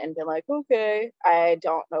chin and been like, okay, I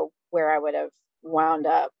don't know where I would have wound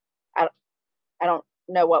up. I don't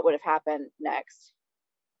know what would have happened next.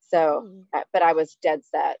 So, but I was dead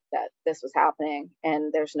set that this was happening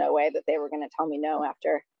and there's no way that they were going to tell me no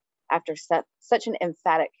after such an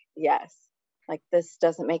emphatic yes. Like this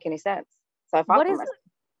doesn't make any sense. So I fought for myself.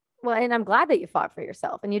 Well, and I'm glad that you fought for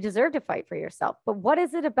yourself and you deserve to fight for yourself. But what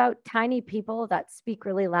is it about tiny people that speak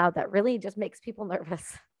really loud that really just makes people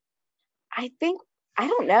nervous? I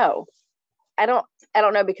don't know. I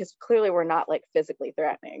don't know because clearly we're not like physically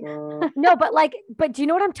threatening. No, but do you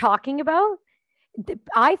know what I'm talking about?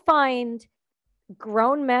 I find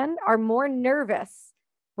grown men are more nervous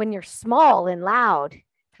when you're small and loud.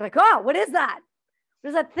 They're like, oh, what is that? What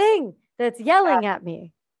is that thing that's yelling at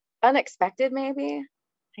me? Unexpected, maybe.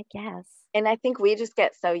 I guess. And I think we just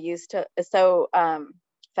get so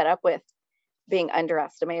fed up with being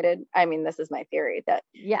underestimated. I mean, this is my theory that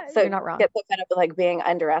you're not wrong. Get so fed up with like being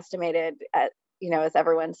underestimated at, as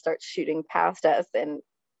everyone starts shooting past us in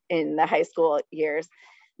the high school years,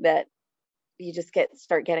 that you just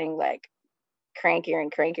start getting like crankier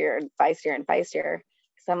and crankier and feistier.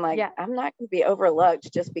 Because I'm like, I'm not going to be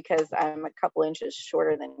overlooked just because I'm a couple inches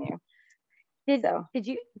shorter than you.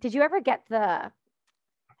 Did you ever get I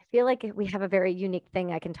feel like we have a very unique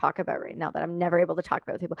thing I can talk about right now that I'm never able to talk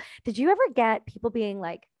about with people. Did you ever get people being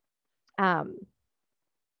like,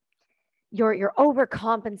 you're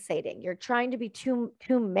overcompensating. You're trying to be too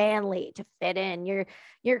manly to fit in.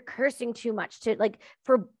 You're cursing too much to like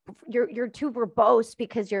you're too verbose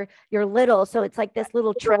because you're little. So it's like this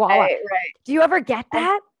little chihuahua. Right. Do you ever get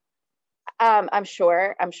that? I'm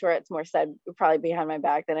sure it's more said probably behind my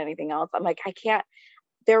back than anything else. I'm like,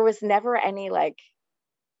 there was never any like,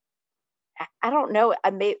 I don't know.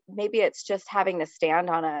 Maybe it's just having to stand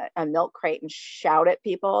on a milk crate and shout at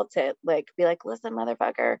people to like be like, listen,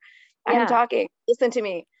 motherfucker, I'm talking, listen to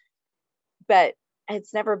me. But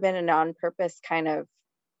it's never been a non-purpose kind of.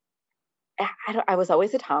 I was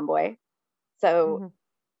always a tomboy, so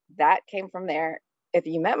that came from there. If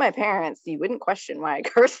you met my parents, you wouldn't question why I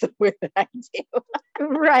curse the way that I do.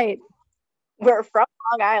 Right. We're from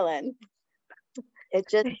Long Island. It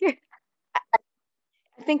just.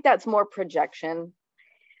 I think that's more projection.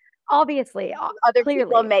 Obviously, other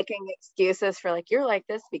people making excuses for like, you're like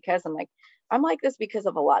this because I'm like this because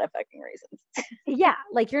of a lot of fucking reasons. Yeah,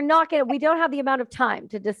 like we don't have the amount of time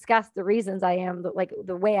to discuss the reasons I am like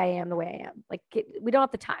the way I am. Like we don't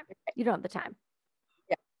have the time. You don't have the time.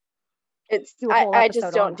 Yeah, I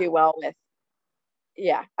just don't do well with.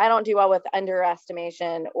 Yeah, I don't do well with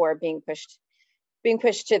underestimation or being pushed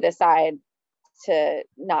to the side to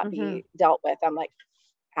not be dealt with. I'm like,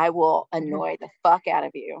 I will annoy the fuck out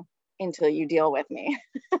of you until you deal with me.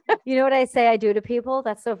 You know what I say I do to people?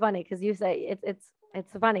 That's so funny because you say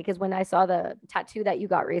it's funny because when I saw the tattoo that you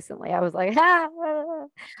got recently, I was like,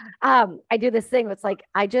 I do this thing. It's like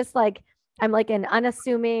I'm like an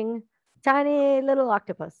unassuming tiny little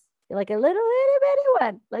octopus. You're like a little itty bitty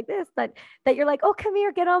one like this that you're like, oh, come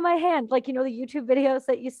here, get on my hand. Like, the YouTube videos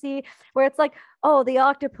that you see where it's like, oh, the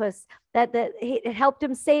octopus it helped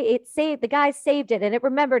him the guy saved it and it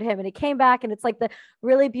remembered him and it came back and it's like the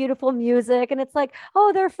really beautiful music and it's like,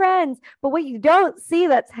 oh, they're friends. But what you don't see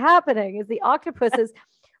that's happening is the octopus is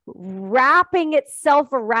wrapping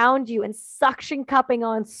itself around you and suction cupping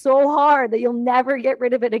on so hard that you'll never get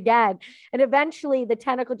rid of it again. And eventually the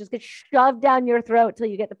tentacle just gets shoved down your throat till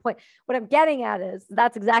you get the point. What I'm getting at is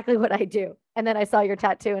that's exactly what I do. And then I saw your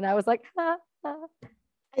tattoo and I was like,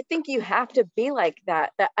 I think you have to be like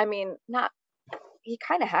that. You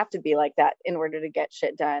kind of have to be like that in order to get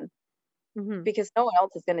shit done because no one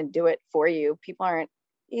else is going to do it for you. People aren't,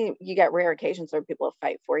 you get rare occasions where people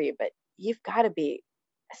fight for you, but you've got to be,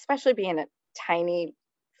 especially being a tiny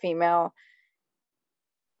female,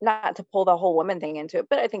 not to pull the whole woman thing into it,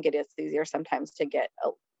 but I think it is easier sometimes to get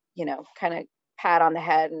a, kind of pat on the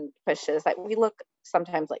head and push to the side. We look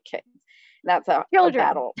sometimes like kids. That's a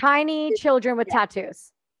battle. Tiny children with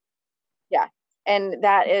tattoos. Yeah. And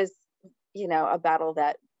that is, a battle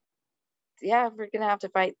that, we're going to have to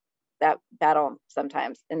fight that battle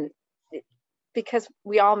sometimes. And because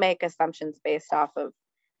we all make assumptions based off of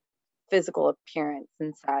physical appearance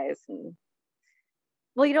and size. And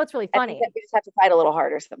well, it's really funny. We just have to fight a little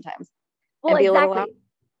harder sometimes. Well, exactly.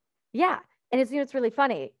 Yeah. And it's really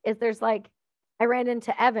funny is there's like, I ran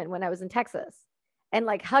into Evan when I was in Texas and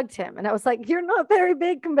like hugged him. And I was like, you're not very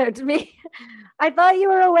big compared to me. I thought you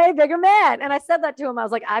were a way bigger man. And I said that to him. I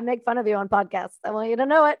was like, I make fun of you on podcasts. I want you to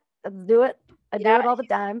know it. Let's do it. I do it all the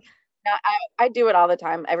time. No, I do it all the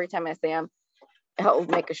time. Every time I see him, he'll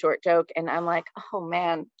make a short joke. And I'm like, oh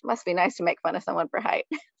man, it must be nice to make fun of someone for height.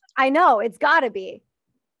 I know. It's gotta be.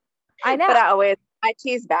 I know. But I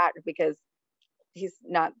tease back because he's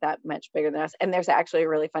not that much bigger than us. And there's actually a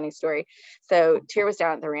really funny story. So Tyr was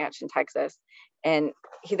down at the ranch in Texas and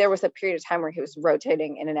there was a period of time where he was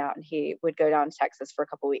rotating in and out and he would go down to Texas for a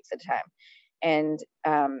couple weeks at a time. And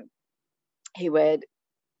he would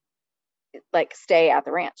like stay at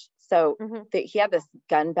the ranch. So he had this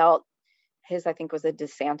gun belt. His, I think, was a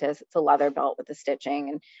DeSantis. It's a leather belt with the stitching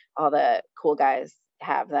and all the cool guys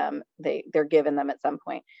have them. They're given them at some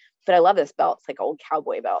point. But I love this belt. It's like an old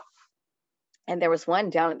cowboy belt. And there was one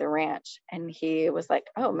down at the ranch and he was like,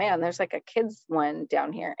 oh man, there's like a kid's one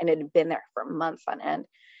down here. And it had been there for months on end.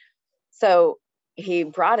 So he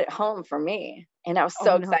brought it home for me. And I was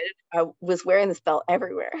so excited. I was wearing this belt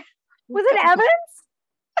everywhere. Was it Evan's?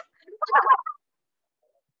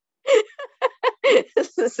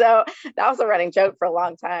 So that was a running joke for a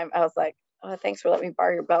long time. I was like, oh, thanks for letting me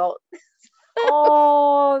borrow your belt.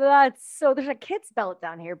 Oh, there's a kid's belt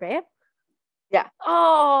down here, babe. Yeah.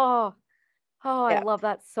 Oh, Yeah. I love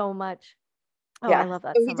that so much. Oh, yeah. I love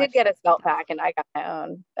that So so he much. did get his belt back, and I got my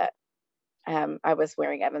own. But I was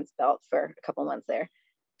wearing Evan's belt for a couple months there.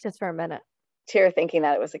 Just for a minute. Tyr thinking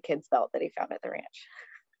that it was a kid's belt that he found at the ranch.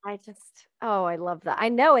 I love that. I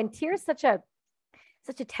know. And Tyr's such a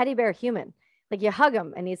teddy bear human. Like, you hug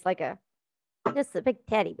him and he's like just a big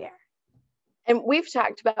teddy bear. And we've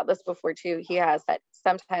talked about this before too. He has that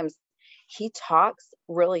sometimes he talks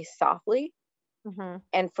really softly. Mm-hmm.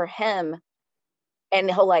 And for him, and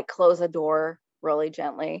he'll like close a door really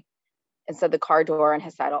gently. And so the car door on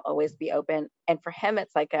his side will always be open. And for him,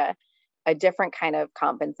 it's like a different kind of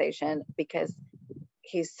compensation, because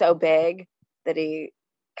he's so big that he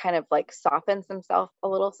kind of like softens himself a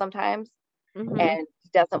little sometimes. Mm-hmm. And he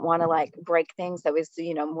doesn't want to like break things. So he's,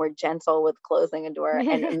 more gentle with closing a door.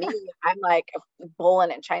 And me, I'm like a bull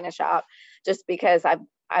in a china shop, just because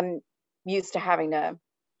I'm used to having to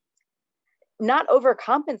not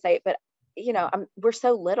overcompensate, but we're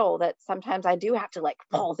so little that sometimes I do have to like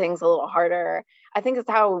pull things a little harder. I think that's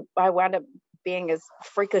how I wound up being as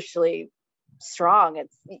freakishly strong.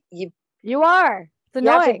 It's you are. It's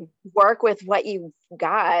annoying. You have to work with what you've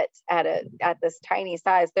got at this tiny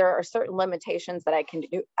size. There are certain limitations that I can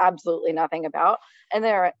do absolutely nothing about, and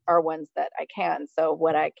there are ones that I can. So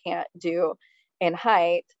what I can't do in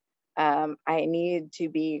height, I need to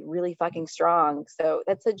be really fucking strong. So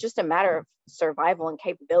that's just a matter of survival and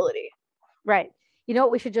capability. Right. You know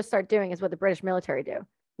what we should just start doing is what the British military do.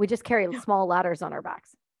 We just carry small ladders on our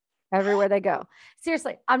backs everywhere they go.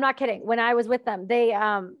 Seriously, I'm not kidding. When I was with them,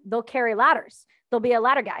 they'll carry ladders. There'll be a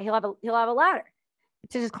ladder guy. He'll have a ladder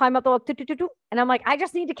to just climb up the wall. And I'm like, I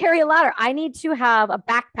just need to carry a ladder. I need to have a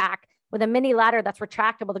backpack with a mini ladder that's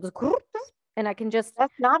retractable that goes, and I can just.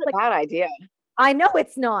 That's not a bad idea. I know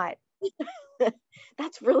it's not.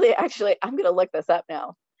 That's really, actually, I'm going to look this up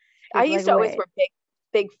now. I used to always wear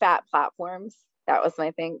big fat platforms. That was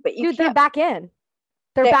my thing. But they're back in.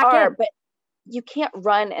 They're they back are, in. But you can't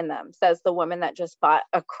run in them, says the woman that just bought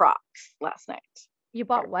a Crocs last night. You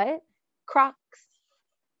bought what? Crocs.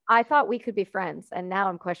 I thought we could be friends, and now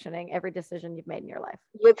I'm questioning every decision you've made in your life.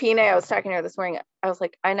 Lupina, I was talking to her this morning. I was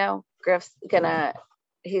like, I know Griff's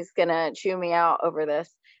he's gonna chew me out over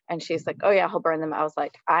this. And she's like, oh yeah, he'll burn them. I was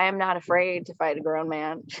like, I am not afraid to fight a grown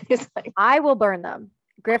man. She's like, I will burn them.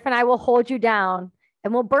 Griff and I will hold you down,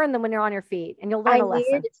 and we'll burn them when you're on your feet, and you'll learn a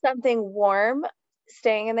lesson. I need something warm,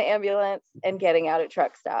 staying in the ambulance and getting out at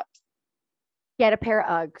truck stops. Get a pair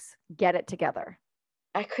of Uggs. Get it together.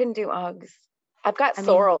 I couldn't do Uggs. I've got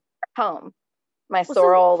Sorrel at home. My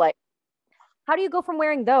Sorrel, how do you go from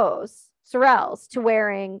wearing those Sorels to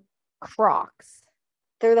wearing Crocs?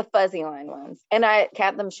 They're the fuzzy line ones. And I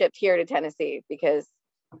had them shipped here to Tennessee because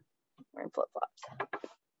we're in flip-flops.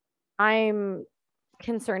 I'm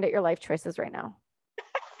concerned at your life choices right now.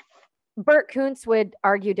 Bert Koontz would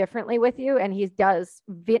argue differently with you, and he does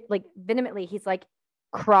vehemently. He's like,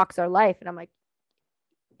 Crocs are life. And I'm like,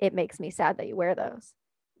 it makes me sad that you wear those.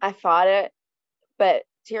 I fought it, but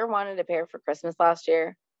Tyr wanted a pair for Christmas last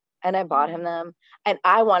year, and I bought him them. And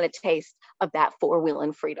I want a taste of that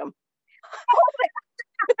four-wheeling freedom.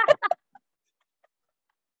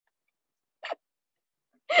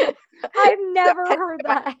 I've never heard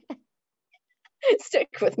that.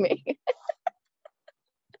 Stick with me.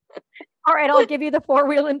 All right, I'll give you the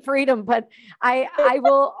four-wheeling freedom, but I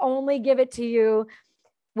will only give it to you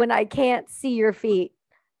when I can't see your feet.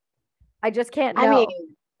 I just can't know. I mean,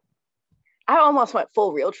 I almost went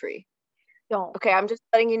full Realtree. Don't. Okay, I'm just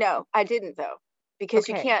letting you know. I didn't though, because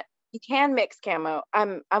you can mix camo.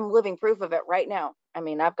 I'm living proof of it right now. I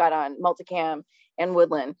mean, I've got on multicam and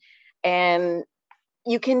woodland, and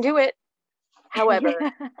you can do it. However,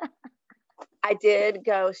 I did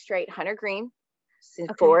go straight hunter green,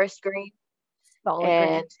 forest green, solid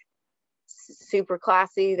and green. Super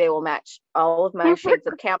classy. They will match all of my shades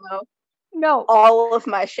of camo. No, all of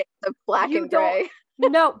my shades of black and gray.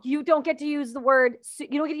 No, you don't get to use the word.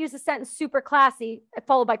 You don't get to use the sentence "super classy"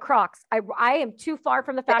 followed by Crocs. I am too far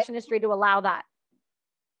from the fashion industry to allow that.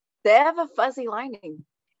 They have a fuzzy lining.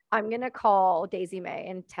 I'm gonna call Daisy May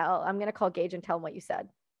and I'm gonna call Gage and tell him what you said.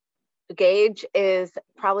 Gage is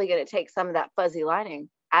probably gonna take some of that fuzzy lining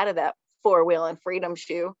out of that four-wheeling freedom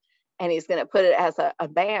shoe, and he's gonna put it as a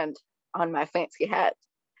band on my fancy hat,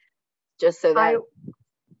 just so that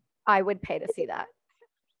I would pay to see that.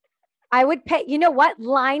 I would pay. You know what?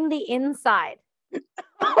 Line the inside.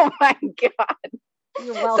 Oh my God.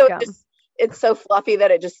 You're welcome. So it's so fluffy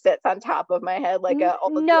that it just sits on top of my head like a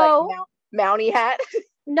old no like Mountie hat.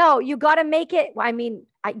 No, you got to make it. I mean,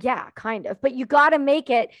 yeah, kind of, but you got to make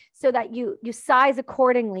it so that you size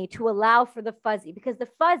accordingly to allow for the fuzzy, because the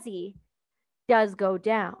fuzzy does go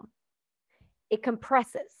down. It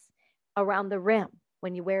compresses around the rim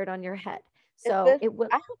when you wear it on your head. So it will.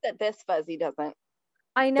 I hope that this fuzzy doesn't.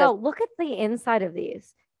 I know. Look at the inside of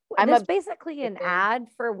these. This basically an ad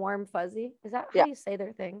for Warm Fuzzy. Is that how you say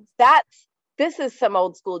their things? This is some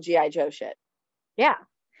old school G.I. Joe shit. Yeah.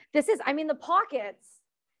 This is, I mean, the pockets.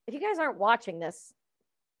 If you guys aren't watching this,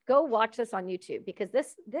 go watch this on YouTube, because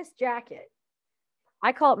this jacket,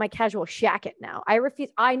 I call it my casual shacket now.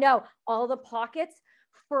 I know all the pockets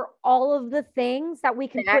for all of the things that we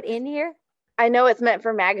can put in here. I know it's meant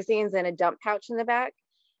for magazines and a dump pouch in the back.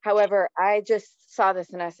 However, I just saw this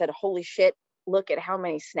and I said, holy shit, look at how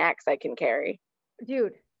many snacks I can carry.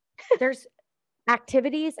 Dude, there's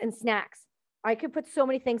activities and snacks. I could put so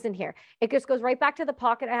many things in here. It just goes right back to the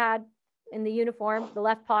pocket I had in the uniform, the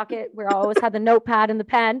left pocket where I always had the notepad and the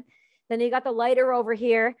pen. Then you got the lighter over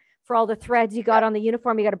here for all the threads you got on the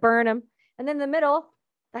uniform. You got to burn them. And then the middle,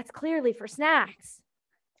 that's clearly for snacks.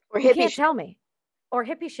 Or you can't tell me. Or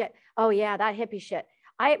hippie shit. Oh yeah, that hippie shit.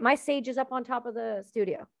 My sage is up on top of the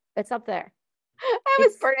studio. It's up there. I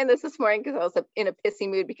was burning this morning because I was in a pissy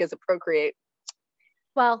mood because of Procreate.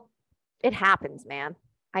 Well, it happens, man.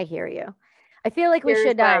 I hear you. I feel like we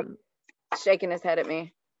should shaking his head at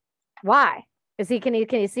me. Why? Can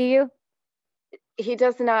he see you? He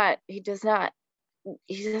doesn't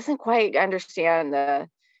quite understand it's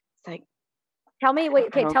like, tell me,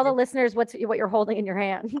 tell the listeners what you're holding in your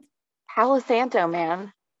hand. Palo Santo,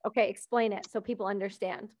 man. Okay, explain it so people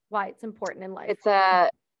understand why it's important in life. It's a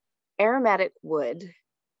aromatic wood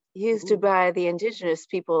used by the indigenous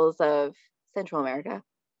peoples of Central America.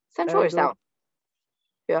 Central or South?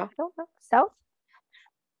 Yeah. South?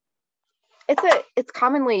 It's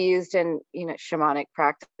commonly used in shamanic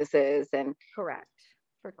practices and correct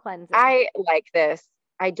for cleansing. I like this.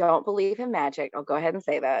 I don't believe in magic. I'll go ahead and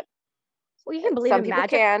say that. Well, you can believe in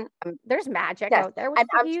magic. There's magic out there. I'm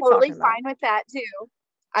totally fine with that too.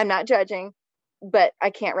 I'm not judging, but I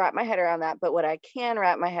can't wrap my head around that. But what I can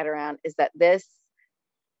wrap my head around is that this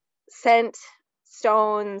scent,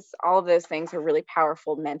 stones, all of those things are really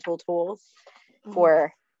powerful mental tools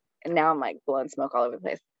for, and now I'm like blowing smoke all over the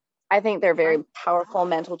place. I think they're very powerful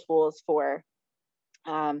mental tools for,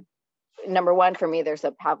 number one, for me, there's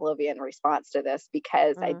a Pavlovian response to this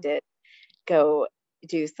because I did go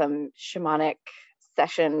do some shamanic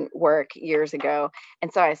session work years ago.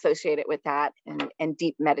 And so I associate it with that and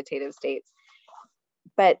deep meditative states.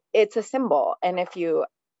 But it's a symbol. And if you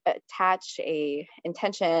attach a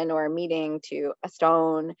intention or a meaning to a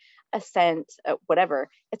stone, a scent, whatever,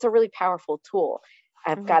 it's a really powerful tool.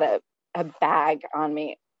 I've got a bag on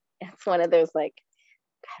me. It's one of those like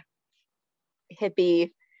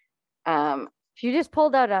hippie. She just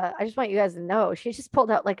pulled out I just want you guys to know, she just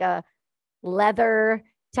pulled out like a leather,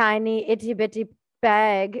 tiny, itty bitty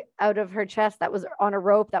bag out of her chest that was on a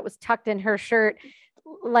rope that was tucked in her shirt,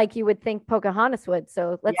 like you would think Pocahontas would.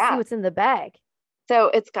 So let's see what's in the bag. So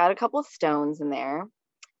it's got a couple of stones in there,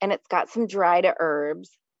 and it's got some dried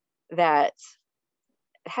herbs that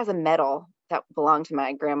has a medal that belonged to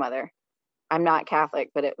my grandmother. I'm not Catholic,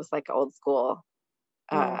 but it was like old school,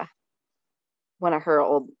 one of her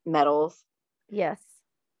old medals. Yes.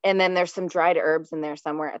 And then there's some dried herbs in there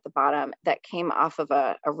somewhere at the bottom that came off of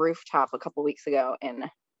a rooftop a couple weeks ago in,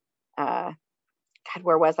 God,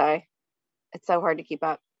 where was I? It's so hard to keep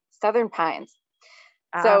up. Southern Pines.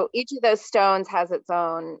 So each of those stones has its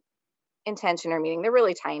own intention or meaning. They're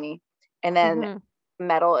really tiny. And then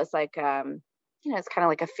metal is like, it's kind of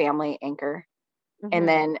like a family anchor. And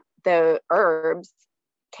then the herbs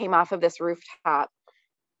came off of this rooftop,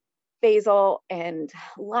 basil and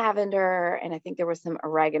lavender, and I think there was some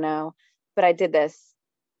oregano. But I did this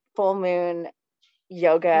full moon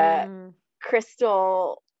yoga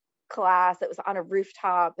crystal class. It was on a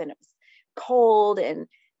rooftop and it was cold and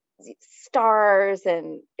stars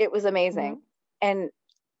and it was amazing. And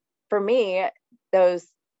for me,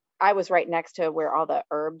 I was right next to where all the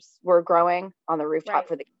herbs were growing on the rooftop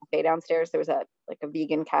for the cafe downstairs. There was a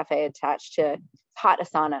vegan cafe attached to Hot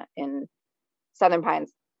Asana in Southern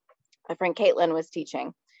Pines. My friend Caitlin was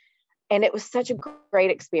teaching, and it was such a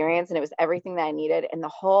great experience. And it was everything that I needed. And the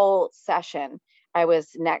whole session, I was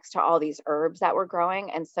next to all these herbs that were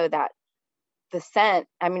growing. And so that the scent,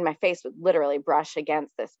 I mean, my face would literally brush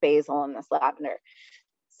against this basil and this lavender.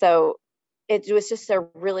 So it was just a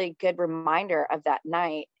really good reminder of that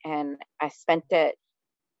night. And I spent it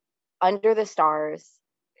under the stars,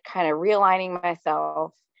 kind of realigning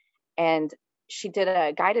myself And she did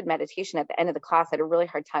a guided meditation at the end of the class. I had a really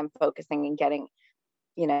hard time focusing and getting,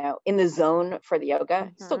 in the zone for the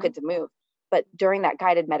yoga. Still good to move. But during that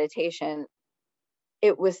guided meditation,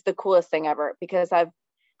 it was the coolest thing ever, because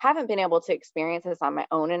haven't been able to experience this on my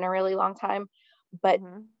own in a really long time. But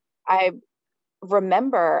I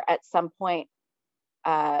remember at some point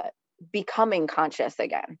becoming conscious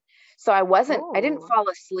again. So I didn't fall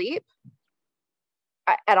asleep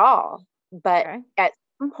at all. But at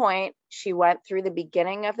some point, she went through the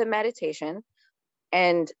beginning of the meditation,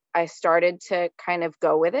 and I started to kind of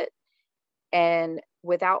go with it. And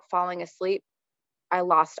without falling asleep, I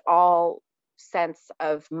lost all sense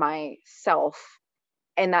of myself.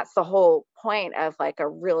 And that's the whole point of like a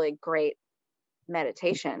really great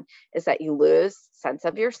meditation, is that you lose sense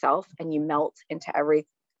of yourself and you melt into every,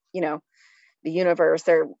 the universe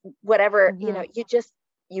or whatever,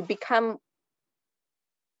 you become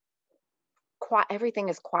quiet. Everything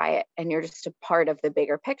is quiet, and you're just a part of the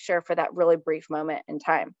bigger picture for that really brief moment in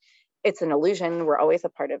time. It's an illusion. We're always a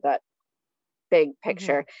part of that big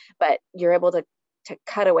picture, but you're able to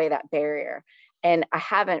cut away that barrier. And I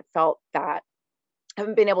haven't felt that. I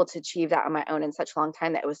haven't been able to achieve that on my own in such a long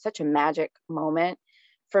time, that it was such a magic moment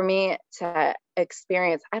for me to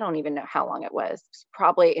experience. I don't even know how long it was. It was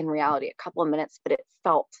probably in reality a couple of minutes, but it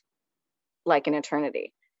felt like an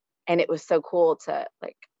eternity. And it was so cool to,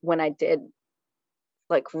 like, when I did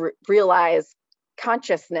like realize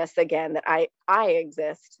consciousness again, that I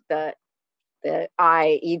exist, the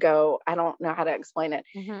I, ego, I don't know how to explain it.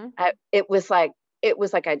 It was like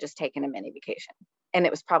I'd just taken a mini vacation, and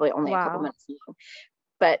it was probably only a couple minutes long.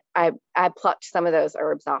 But I plucked some of those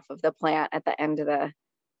herbs off of the plant at the end of the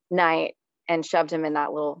night and shoved them in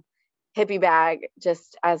that little hippie bag,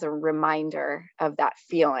 just as a reminder of that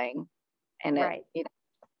feeling. And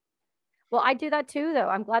Well, I do that too, though.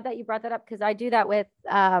 I'm glad that you brought that up, because I do that with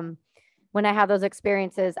when I have those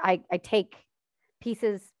experiences. I take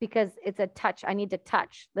pieces, because it's a touch. I need to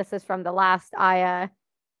touch. This is from the last Aya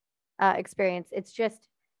experience. It's just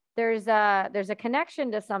there's a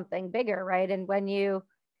connection to something bigger, right? And when you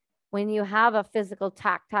have a physical,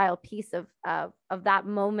 tactile piece of that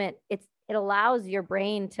moment, it allows your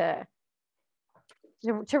brain to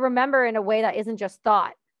remember in a way that isn't just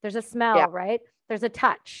thought. There's a smell, right? There's a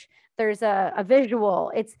touch. There's a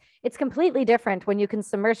visual. It's completely different when you can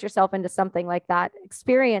submerge yourself into something like that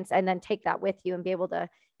experience, and then take that with you and be able to,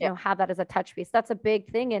 have that as a touch piece. That's a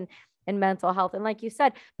big thing in mental health. And like you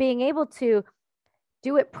said, being able to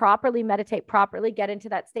do it properly, meditate properly, get into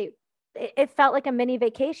that state. It felt like a mini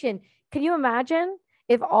vacation. Can you imagine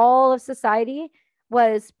if all of society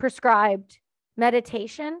was prescribed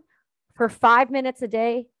meditation for 5 minutes a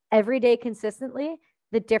day, every day consistently,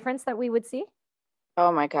 the difference that we would see?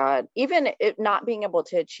 Oh my God. Even it not being able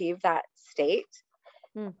to achieve that state,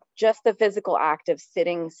 just the physical act of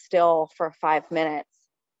sitting still for 5 minutes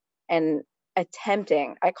and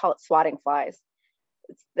attempting, I call it swatting flies.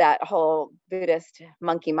 It's that whole Buddhist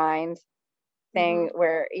monkey mind thing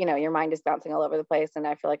where, your mind is bouncing all over the place. And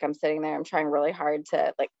I feel like I'm sitting there, I'm trying really hard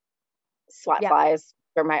to like swat flies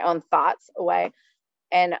for my own thoughts away.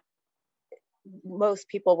 And most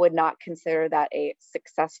people would not consider that a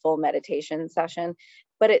successful meditation session,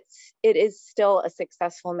 but it is still a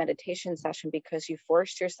successful meditation session, because you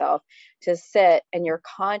forced yourself to sit and you're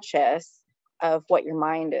conscious of what your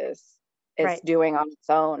mind is doing on its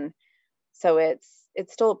own. So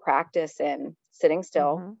it's still a practice in sitting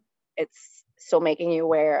still. It's still making you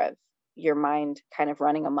aware of your mind kind of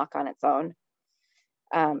running amok on its own.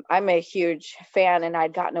 I'm a huge fan, and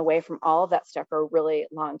I'd gotten away from all of that stuff for a really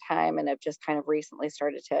long time, and have just kind of recently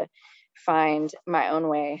started to find my own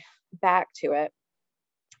way back to it.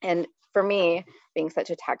 And for me, being such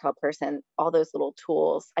a tactile person, all those little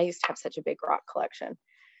tools, I used to have such a big rock collection.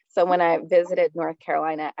 So when I visited North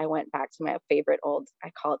Carolina, I went back to my favorite old, I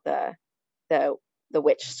call it the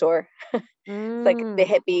witch store. It's like the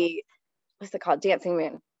hippie, what's it called? Dancing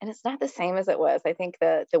Moon. And it's not the same as it was. I think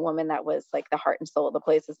the woman that was like the heart and soul of the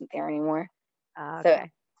place isn't there anymore. So it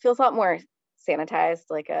feels a lot more sanitized,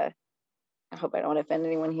 I hope I don't offend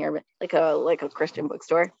anyone here, but like a Christian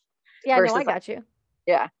bookstore. Yeah, no, I got you.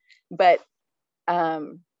 Yeah. But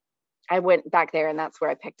I went back there, and that's where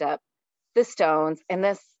I picked up the stones and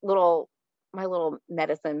my little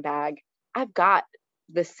medicine bag. I've got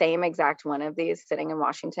the same exact one of these sitting in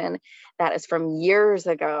Washington. That is from years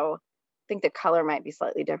ago. I think the color might be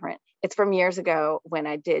slightly different. It's from years ago when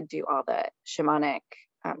I did do all the shamanic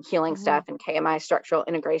healing stuff and KMI structural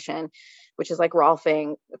integration, which is like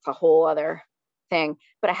Rolfing. It's a whole other thing.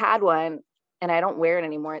 But I had one, and I don't wear it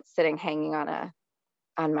anymore. It's sitting hanging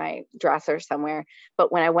on my dresser somewhere.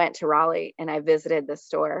 But when I went to Raleigh and I visited the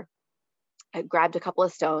store, I grabbed a couple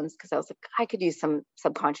of stones because I was like, I could use some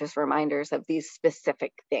subconscious reminders of these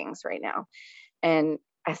specific things right now. And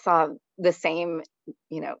I saw the same,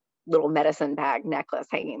 little medicine bag necklace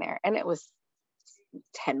hanging there, and it was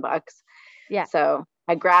 $10. Yeah. So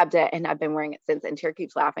I grabbed it, and I've been wearing it since. And Tyr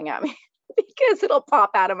keeps laughing at me because it'll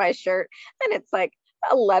pop out of my shirt, and it's like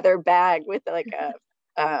a leather bag with like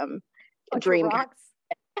a dream,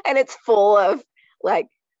 and it's full of like,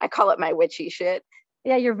 I call it my witchy shit.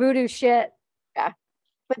 Yeah, your voodoo shit. Yeah,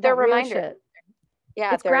 but they're reminders.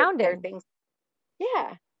 Yeah, it's grounding. They're things.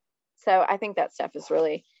 Yeah, so I think that stuff is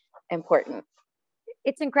really important.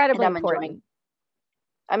 It's incredibly important.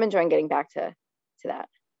 I'm enjoying getting back to that.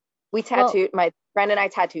 We tattooed, my friend and I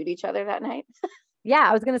tattooed each other that night. Yeah,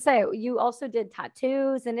 I was gonna say you also did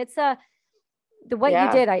tattoos, and it's you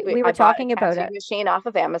did. We were talking about it. Machine off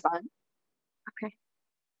of Amazon. Okay.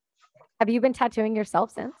 Have you been tattooing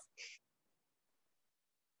yourself since?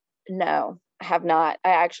 No, I have not. I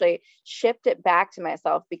actually shipped it back to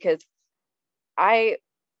myself because I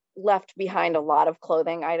left behind a lot of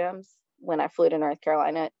clothing items when I flew to North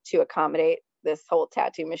Carolina to accommodate this whole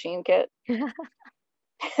tattoo machine kit.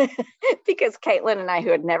 Because Caitlin and I,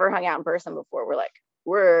 who had never hung out in person before, were like,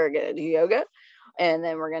 we're going to do yoga, and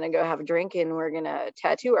then we're going to go have a drink, and we're going to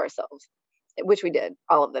tattoo ourselves, which we did,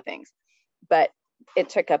 all of the things. But it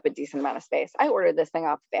took up a decent amount of space. I ordered this thing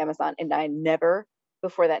off of Amazon, and I never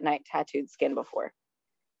before that night tattooed skin before.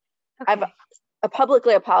 Okay. I've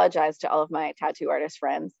publicly apologized to all of my tattoo artist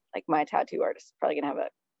friends. Like, my tattoo artist is probably going to have a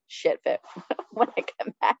shit fit when I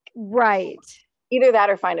come back. Right. Either that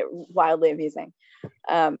or find it wildly amusing.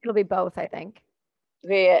 It'll be both, I think.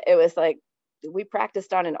 It was like, we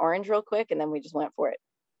practiced on an orange real quick, and then we just went for it.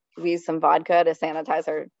 We used some vodka to sanitize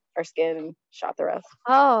our skin and shot the rest.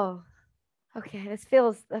 Oh, okay.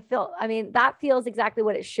 That feels exactly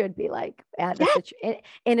what it should be like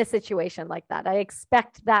in a situation like that. I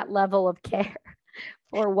expect that level of care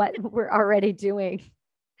for what we're already doing.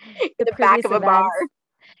 In the back of a bar.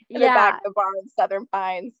 In the back of a bar in Southern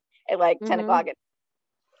Pines at like 10 o'clock.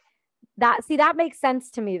 That makes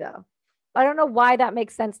sense to me, though. I don't know why that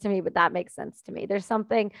makes sense to me, but that makes sense to me. There's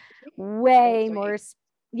something way more,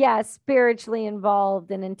 spiritually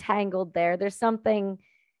involved and entangled there. There's something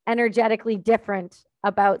energetically different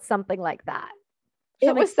about something like that.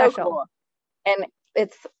 It was special. So cool. And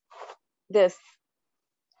it's this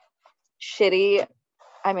shitty.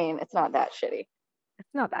 I mean, it's not that shitty.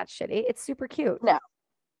 It's not that shitty. It's super cute. No.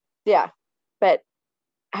 Yeah. But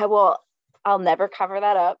I'll never cover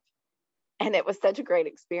that up. And it was such a great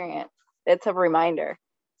experience. It's a reminder.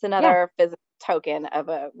 It's another physical token of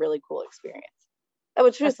a really cool experience. That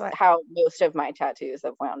was just how most of my tattoos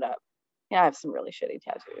have wound up. Yeah, I have some really shitty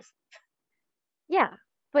tattoos. Yeah,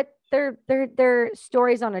 but they're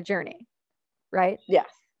stories on a journey, right? Yes.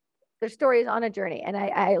 They're stories on a journey. And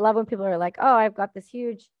I love when people are like, oh, I've got this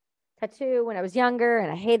huge tattoo when I was younger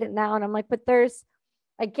and I hate it now. And I'm like, but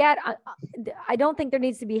I don't think there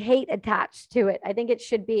needs to be hate attached to it. I think it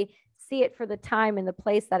should be, see it for the time and the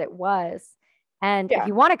place that it was. And if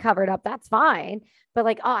you want to cover it up, that's fine. But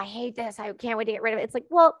like, oh, I hate this, I can't wait to get rid of it. It's like,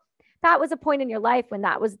 well, that was a point in your life when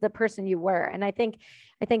that was the person you were. And I think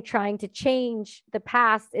trying to change the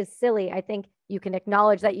past is silly. I think you can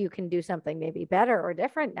acknowledge that you can do something maybe better or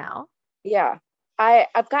different now. Yeah.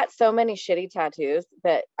 I've got so many shitty tattoos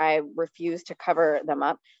that I refuse to cover them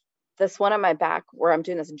up. This one on my back where I'm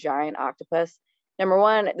doing this giant octopus. Number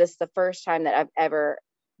one, this is the first time that I've ever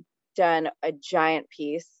done a giant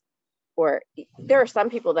piece. Or there are some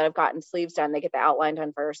people that have gotten sleeves done. They get the outline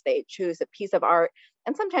done first. They choose a piece of art.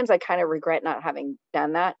 And sometimes I kind of regret not having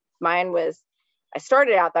done that. Mine was, I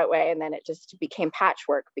started out that way and then it just became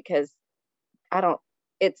patchwork because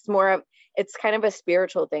it's kind of a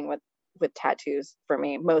spiritual thing with tattoos for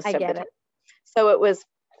me most of the time. So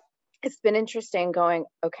it's been interesting going,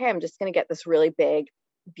 okay, I'm just going to get this really big,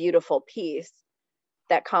 beautiful piece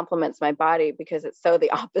that complements my body because it's so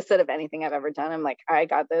the opposite of anything I've ever done. I'm like, I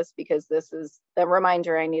got this because this is the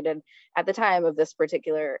reminder I needed at the time of this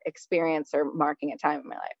particular experience or marking a time in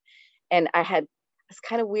my life. And it's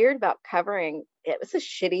kind of weird about covering. It was a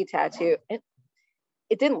shitty tattoo. It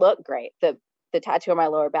didn't look great, the tattoo on my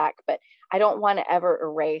lower back, but I don't want to ever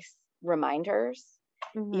erase reminders,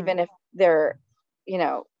 even if they're,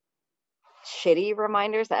 shitty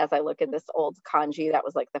reminders. As I look at this old kanji, that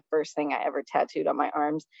was like the first thing I ever tattooed on my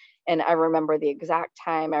arms. And I remember the exact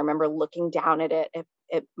time. I remember looking down at it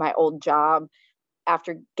at my old job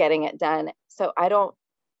after getting it done. So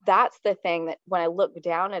that's the thing that when I look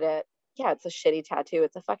down at it, yeah, it's a shitty tattoo.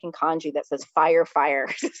 It's a fucking kanji that says fire, fire.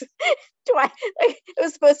 It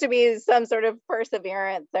was supposed to be some sort of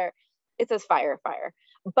perseverance there. It says fire, fire.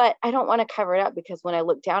 but I don't want to cover it up, because when I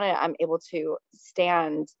look down at it, I'm able to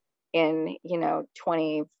stand in,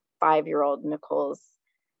 25-year-old Nicole's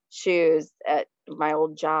shoes at my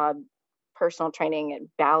old job, personal training at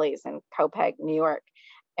Bally's in Copeg, New York.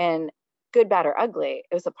 And good, bad, or ugly,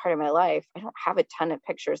 it was a part of my life. I don't have a ton of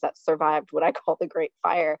pictures that survived what I call the Great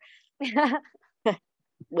Fire,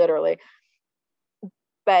 literally.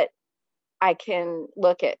 But I can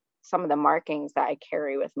look at some of the markings that I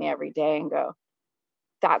carry with me every day and go,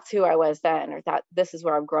 that's who I was then, or this is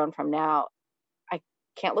where I've grown from now. I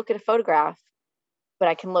can't look at a photograph, but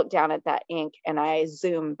I can look down at that ink and I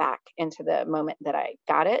zoom back into the moment that I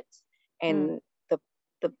got it, and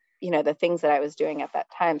the things that I was doing at that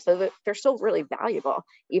time. So they're still really valuable,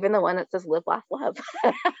 even the one that says live, laugh, love.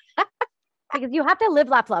 Because you have to live,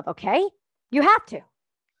 laugh, love. Okay. You have to.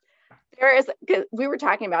 We were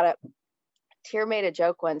talking about it. Tyr made a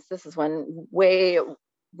joke once. This is when we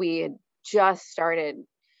had just started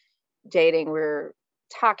dating. We were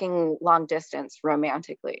talking long distance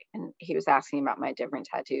romantically, and he was asking about my different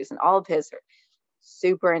tattoos, and all of his are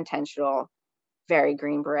super intentional, very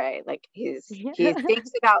Green Beret. Like he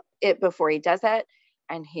thinks about it before he does it,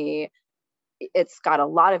 and it's got a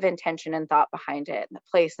lot of intention and thought behind it, and the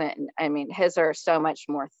placement. And I mean, his are so much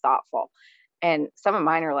more thoughtful, and some of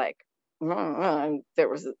mine are like, I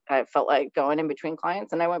felt like going in between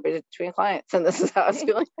clients, and I went between clients, and this is how I was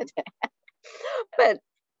feeling today. But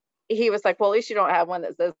he was like, well, at least you don't have one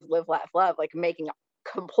that says live, laugh, love, like making a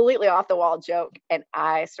completely off the wall joke. And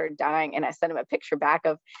I started dying, and I sent him a picture back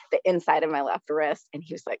of the inside of my left wrist, and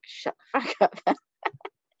he was like, shut the fuck up.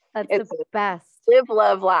 That's the best. Live,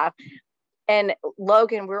 love, laugh. And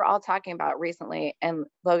Logan, we were all talking about it recently, and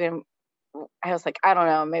Logan, I was like, I don't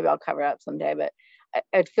know, maybe I'll cover it up someday, but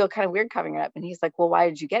I'd feel kind of weird covering it up. And he's like, well, why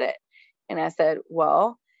did you get it? And I said,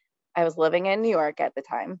 well, I was living in New York at the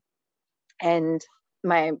time, and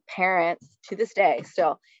my parents, to this day,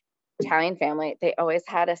 still Italian family, they always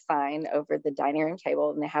had a sign over the dining room table,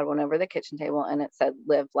 and they had one over the kitchen table, and it said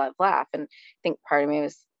live, love, laugh. And I think part of me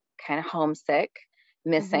was kind of homesick,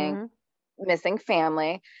 missing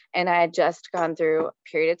family. And I had just gone through a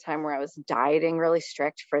period of time where I was dieting really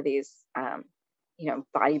strict for these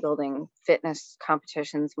bodybuilding fitness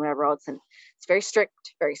competitions, whatever else. And it's very strict,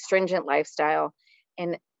 very stringent lifestyle.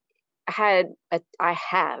 And I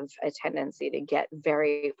have a tendency to get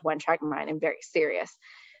very one-track mind and very serious.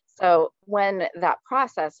 So when that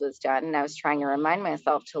process was done, and I was trying to remind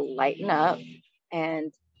myself to lighten up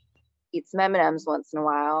and eat some M&Ms once in a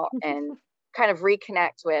while and kind of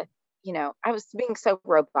reconnect with, I was being so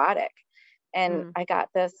robotic, and I got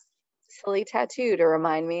this silly tattoo to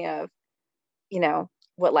remind me of,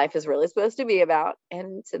 what life is really supposed to be about.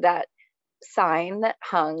 And so that sign that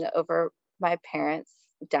hung over my parents'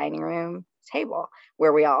 dining room table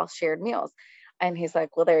where we all shared meals. And he's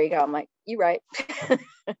like, well, there you go. I'm like, you right.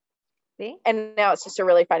 See? And now it's just a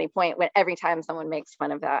really funny point when every time someone makes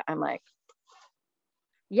fun of that, I'm like,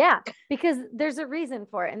 yeah, because there's a reason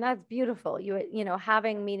for it. And that's beautiful.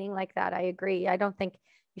 Having meaning like that. I agree. I don't think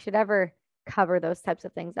you should ever cover those types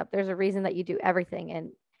of things up. There's a reason that you do everything.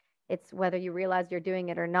 And it's whether you realize you're doing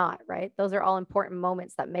it or not, right? Those are all important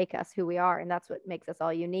moments that make us who we are. And that's what makes us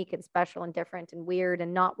all unique and special and different and weird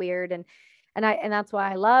and not weird. And that's why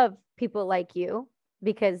I love people like you,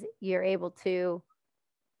 because you're able to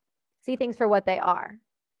see things for what they are.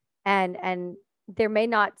 And there may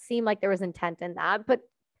not seem like there was intent in that, but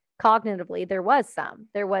cognitively there was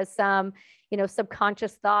some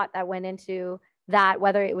subconscious thought that went into that,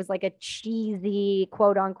 whether it was like a cheesy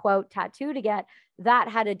quote unquote tattoo to get, that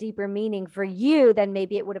had a deeper meaning for you than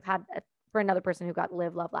maybe it would have had for another person who got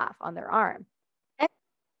live, love, laugh on their arm.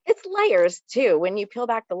 It's layers too. When you peel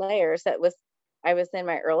back the layers, I was in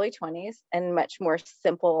my early 20s and much more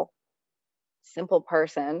simple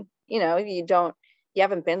person. You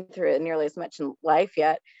haven't been through it nearly as much in life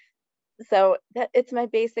yet. So it's my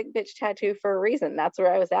basic bitch tattoo for a reason. That's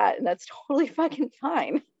where I was at, and that's totally fucking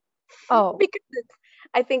fine. Oh, because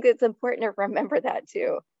I think it's important to remember that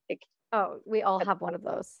too. We all have one of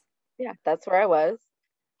those. Yeah, that's where I was.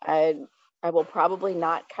 I will probably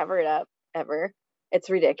not cover it up ever. It's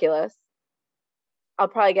ridiculous. I'll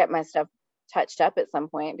probably get my stuff touched up at some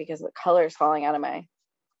point because the color is falling out of my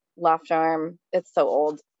left arm. It's so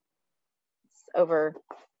old. It's over.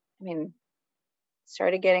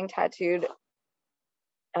 Started getting tattooed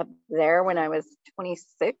up there when I was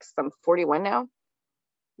 26. I'm 41 now.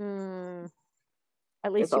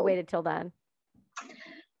 At least you waited till then.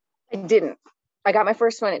 I didn't. I got my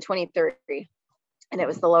first one at 23, and it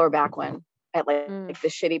was the lower back one at like the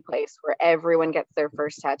shitty place where everyone gets their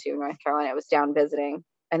first tattoo in North Carolina. I was down visiting,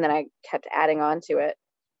 and then I kept adding on to it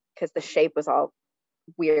because the shape was all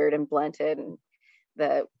weird and blunted, and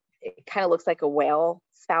it kind of looks like a whale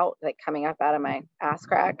spout like coming up out of my ass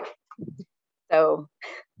crack. So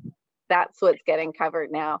that's what's getting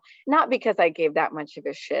covered now. Not because I gave that much of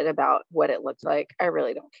a shit about what it looked like. I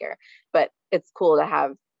really don't care. But it's cool to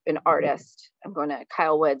have an artist. I'm going to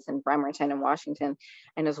Kyle Woods in Bremerton in Washington,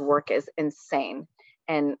 and his work is insane.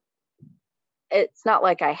 And it's not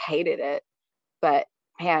like I hated it, but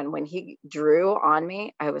man, when he drew on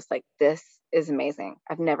me, I was like, this is amazing.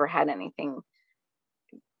 I've never had anything,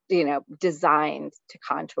 designed to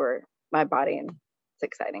contour my body, and it's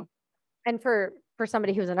exciting. And for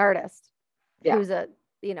somebody who's an artist, who's a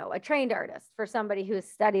trained artist, for somebody who has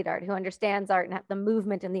studied art, who understands art and the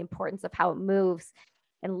movement and the importance of how it moves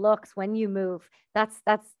and looks when you move, that's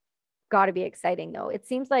got to be exciting though. It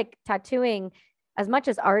seems like tattooing, as much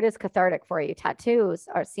as art is cathartic for you, tattoos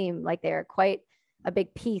seem like they're quite a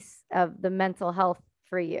big piece of the mental health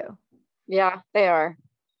for you. Yeah, they are,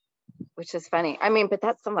 which is funny. I mean, but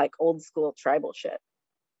that's some like old school tribal shit.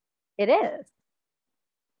 It is.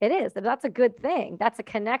 That's a good thing. That's a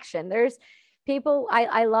connection. There's people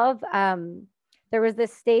I love. There was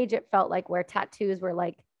this stage, it felt like, where tattoos were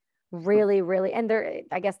like really, really, and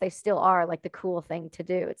I guess they still are like the cool thing to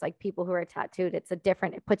do. It's like people who are tattooed,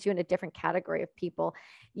 it puts you in a different category of people.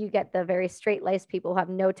 You get the very straight laced people who have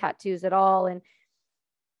no tattoos at all. And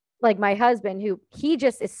like my husband, who he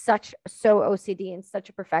just is so OCD and such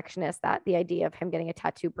a perfectionist that the idea of him getting a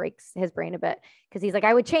tattoo breaks his brain a bit, because he's like,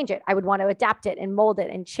 I would change it. I would want to adapt it and mold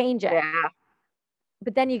it and change it. Yeah.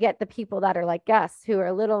 But then you get the people that are like Gus, who are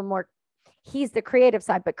a little more, he's the creative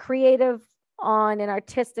side, but creative on an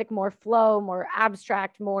artistic, more flow, more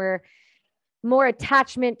abstract, more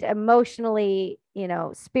attachment emotionally,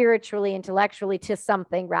 spiritually, intellectually to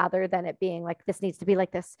something, rather than it being like, this needs to be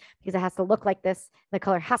like this because it has to look like this. The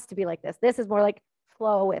color has to be like this. This is more like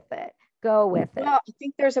flow with it, go with it. Well, I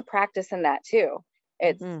think there's a practice in that too.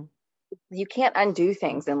 It's you can't undo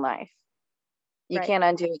things in life. You can't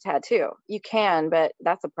undo a tattoo. You can, but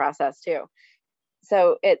that's a process too.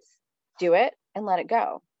 So it's do it and let it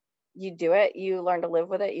go. You do it, you learn to live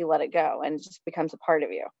with it, you let it go, and it just becomes a part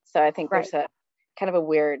of you. So I think there's a kind of a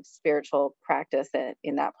weird spiritual practice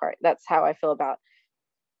in that part. That's how I feel about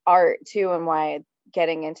art too, and why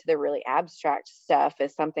getting into the really abstract stuff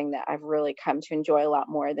is something that I've really come to enjoy a lot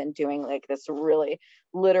more than doing like this really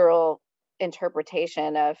literal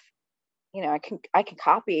interpretation of, I can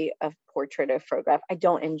copy a portrait or photograph. I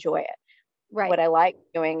don't enjoy it. Right. What I like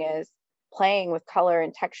doing is playing with color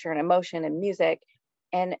and texture and emotion and music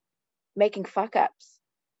and making fuck ups.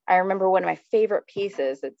 I remember one of my favorite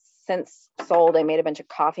pieces, it's since sold. I made a bunch of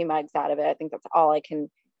coffee mugs out of it. I think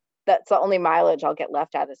that's the only mileage I'll get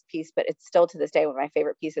left out of this piece, but it's still to this day one of my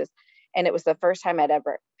favorite pieces. And it was the first time I'd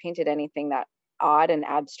ever painted anything that odd and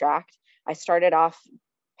abstract. I started off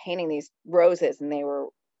painting these roses, and they were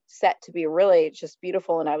set to be really just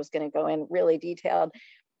beautiful, and I was going to go in really detailed.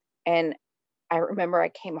 And I remember I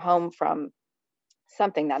came home from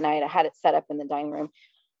something that night. I had it set up in the dining room,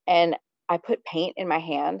 and I put paint in my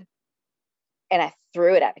hand and I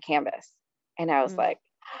threw it at the canvas. And I was like,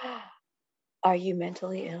 are you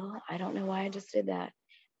mentally ill? I don't know why I just did that.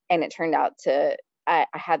 And it turned out I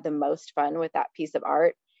had the most fun with that piece of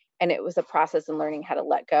art. And it was a process in learning how to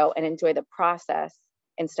let go and enjoy the process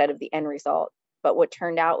instead of the end result. But what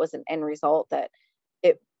turned out was an end result that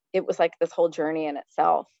it was like this whole journey in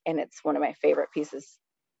itself. And it's one of my favorite pieces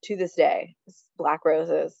to this day. It's black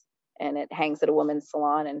roses, and it hangs at a women's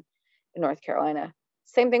salon in North Carolina.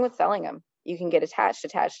 Same thing with selling them. You can get attached,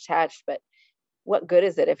 but what good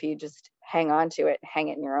is it if you just hang on to it, hang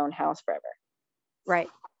it in your own house forever? Right.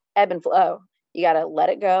 Ebb and flow. You got to let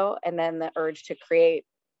it go. And then the urge to create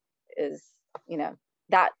is,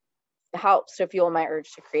 that helps to fuel my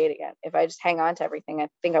urge to create again. If I just hang on to everything, I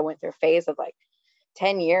think I went through a phase of like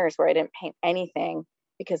 10 years where I didn't paint anything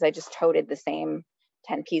because I just toted the same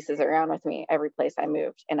 10 pieces around with me every place I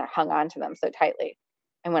moved, and I hung on to them so tightly.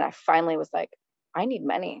 And when I finally was like, I need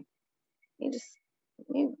money,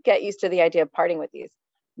 you get used to the idea of parting with these,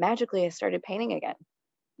 magically I started painting again.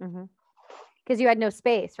 Because you had no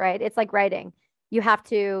space, right? It's like writing. You have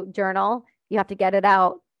to journal, you have to get it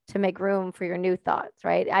out to make room for your new thoughts,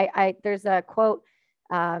 right? There's a quote,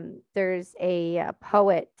 there's a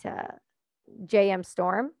poet, J.M.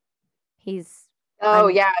 Storm.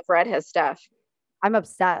 I've read his stuff. I'm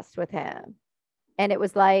obsessed with him. And it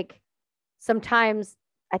was like, sometimes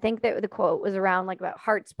I think that the quote was around like about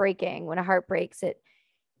hearts breaking. When a heart breaks, it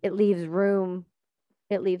leaves room.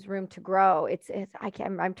 It leaves room to grow.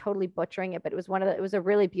 I'm totally butchering it, but it was a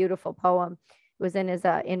really beautiful poem. It was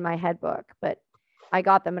in my head book, but I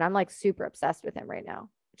got them and I'm like super obsessed with him right now,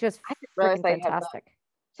 just I didn't realize freaking I had fantastic.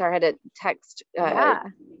 Sorry, I had to text Yeah,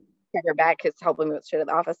 her back who's helping me with shit at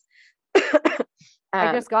the office.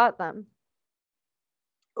 I just got them.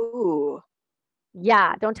 Ooh.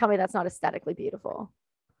 Yeah, don't tell me that's not aesthetically beautiful.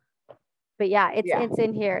 But yeah, it's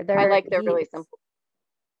in here. They're really simple.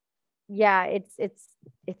 Yeah, it's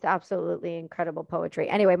absolutely incredible poetry.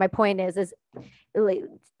 Anyway, my point is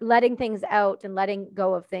letting things out and letting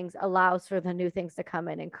go of things allows for the new things to come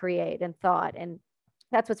in and create and thought. And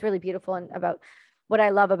that's what's really beautiful and about what I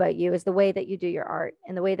love about you is the way that you do your art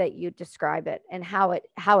and the way that you describe it and how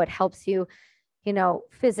it helps you, you know,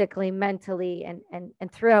 physically, mentally, and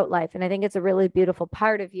throughout life. And I think it's a really beautiful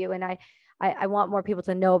part of you. And I want more people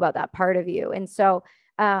to know about that part of you. And so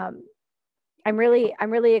I'm really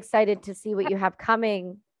excited to see what you have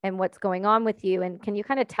coming and what's going on with you. And can you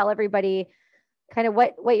kind of tell everybody kind of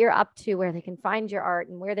what you're up to, where they can find your art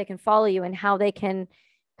and where they can follow you and how they can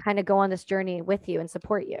kind of go on this journey with you and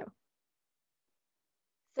support you?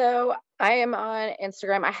 So I am on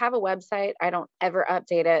Instagram. I have a website. I don't ever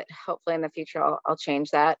update it. Hopefully in the future I'll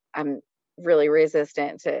change that. I'm really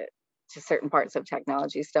resistant to certain parts of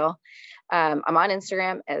technology still. I'm on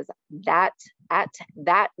Instagram as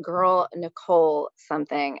that girl Nicole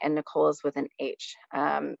something, and Nicole is with an H.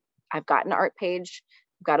 I've got an art page,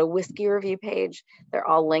 I've got a whiskey review page. They're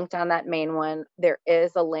all linked on that main one. There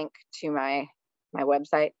is a link to my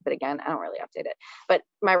website, but again, I don't really update it. But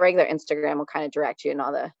my regular Instagram will kind of direct you in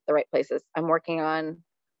all the right places. I'm working on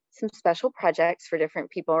some special projects for different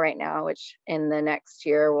people right now, which in the next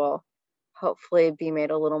year will hopefully be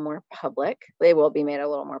made a little more public. They will be made a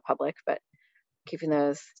little more public, but keeping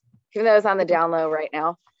those on the down low right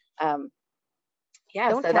now. Don't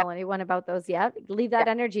tell anyone about those yet. Leave that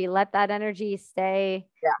energy. Let that energy stay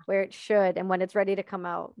where it should. And when it's ready to come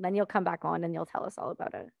out, then you'll come back on and you'll tell us all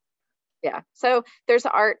about it. Yeah. So there's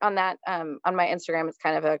art on that. On my Instagram, it's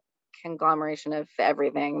kind of a conglomeration of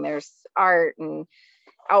everything. There's art and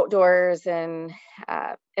outdoors and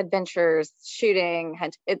adventures, shooting.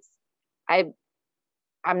 I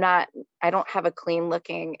don't have a clean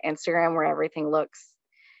looking Instagram where everything looks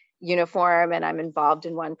uniform and I'm involved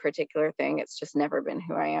in one particular thing. It's just never been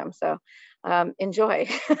who I am. So enjoy.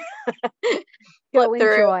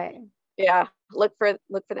 Enjoy. Yeah. Look for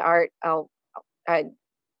the art. I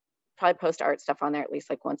probably post art stuff on there at least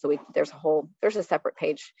like once a week. There's a separate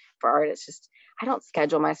page for art. It's just, I don't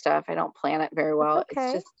schedule my stuff. I don't plan it very well.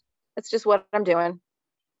 Okay. It's just what I'm doing.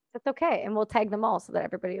 That's okay. And we'll tag them all so that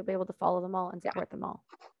everybody will be able to follow them all and support them all.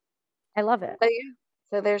 I love it.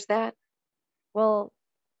 So there's that. Well,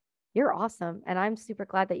 you're awesome. And I'm super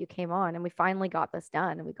glad that you came on and we finally got this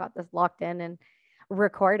done and we got this locked in and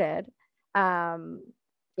recorded. All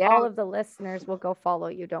of the listeners will go follow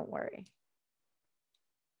you. Don't worry.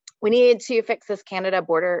 We need to fix this Canada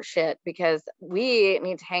border shit because we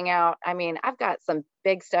need to hang out. I mean, I've got some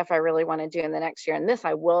big stuff I really want to do in the next year. And this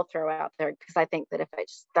I will throw out there because I think that if I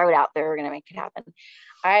just throw it out there, we're going to make it happen.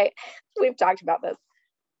 We've talked about this.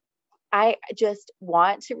 I just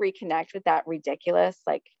want to reconnect with that ridiculous,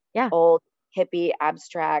 old hippie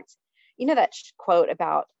abstract. You know, that quote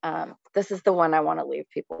about, this is the one I want to leave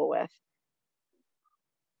people with.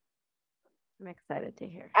 I'm excited to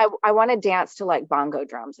hear. I want to dance to like bongo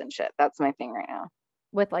drums and shit. That's my thing right now.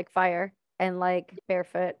 With like fire and like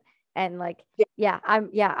barefoot and like,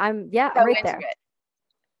 I'm so right there.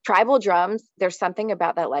 Tribal drums. There's something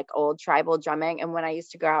about that like old tribal drumming. And when I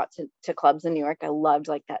used to go out to clubs in New York, I loved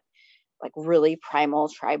like that, like really primal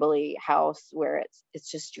tribally house where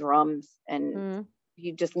it's just drums and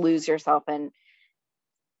you just lose yourself. And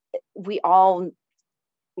we all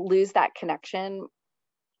lose that connection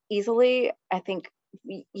easily. I think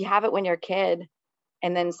you have it when you're a kid,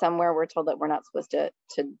 and then somewhere we're told that we're not supposed to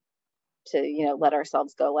let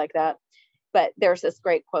ourselves go like that. But there's this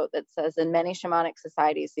great quote that says, in many shamanic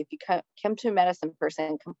societies, if you come to a medicine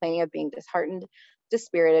person complaining of being disheartened,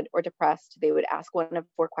 dispirited, or depressed, they would ask one of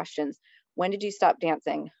 4 questions. When did you stop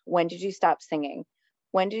dancing? When did you stop singing?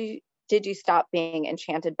 When did you stop being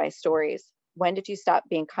enchanted by stories? When did you stop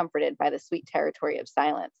being comforted by the sweet territory of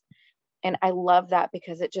silence? And I love that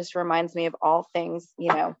because it just reminds me of all things,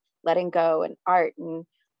 letting go and art and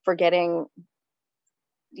forgetting,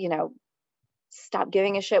 stop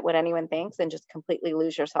giving a shit what anyone thinks and just completely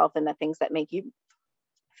lose yourself in the things that make you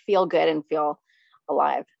feel good and feel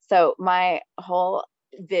alive. So my whole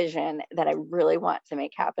vision that I really want to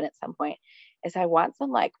make happen at some point is I want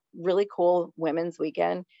some like really cool women's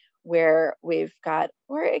weekend where we've got,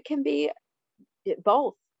 or it can be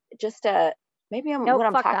both, just maybe what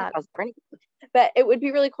I'm talking about is burning. But it would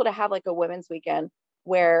be really cool to have like a women's weekend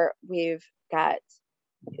where we've got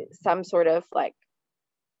some sort of like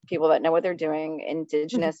people that know what they're doing,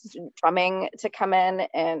 indigenous drumming to come in.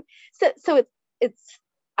 And so it's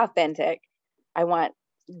authentic. I want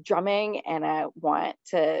drumming, and I want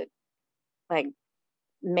to like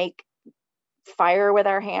make fire with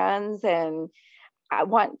our hands, and I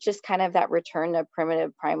want just kind of that return to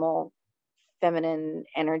primitive, primal, feminine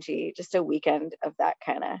energy, just a weekend of that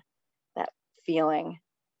kind of that feeling.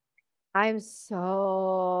 I'm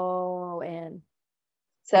so in.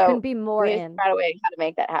 So I couldn't be more we in. Find a way how to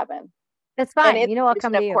make that happen. That's fine. And you know, I'll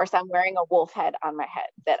come to you. Of course, I'm wearing a wolf head on my head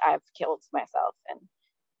that I've killed myself, and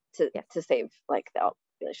to save like the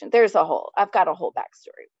population. I've got a whole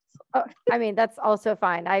backstory. Oh, I mean, that's also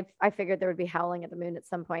fine. I figured there would be howling at the moon at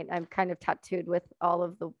some point. I'm kind of tattooed with all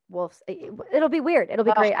of the wolves. It'll be weird. It'll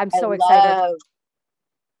be great. I'm so excited.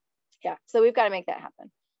 Yeah. So we've got to make that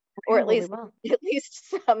happen. Okay, or at least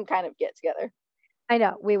some kind of get together. I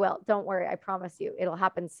know we will. Don't worry. I promise you it'll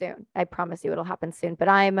happen soon. I promise you it'll happen soon. But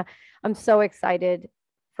I'm so excited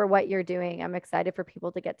for what you're doing. I'm excited for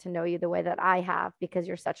people to get to know you the way that I have, because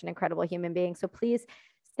you're such an incredible human being. So please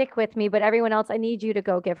stick with me. But everyone else, I need you to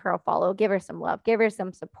go give her a follow, give her some love, give her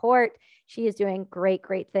some support. She is doing great,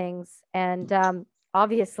 great things. And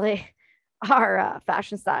obviously our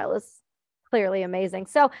fashion style is clearly amazing.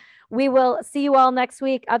 So we will see you all next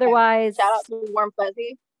week. Otherwise, shout out to Warm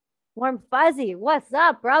Fuzzy. Warm Fuzzy, what's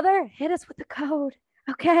up, brother? Hit us with the code.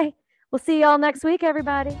 Okay. We'll see you all next week,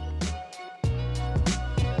 everybody.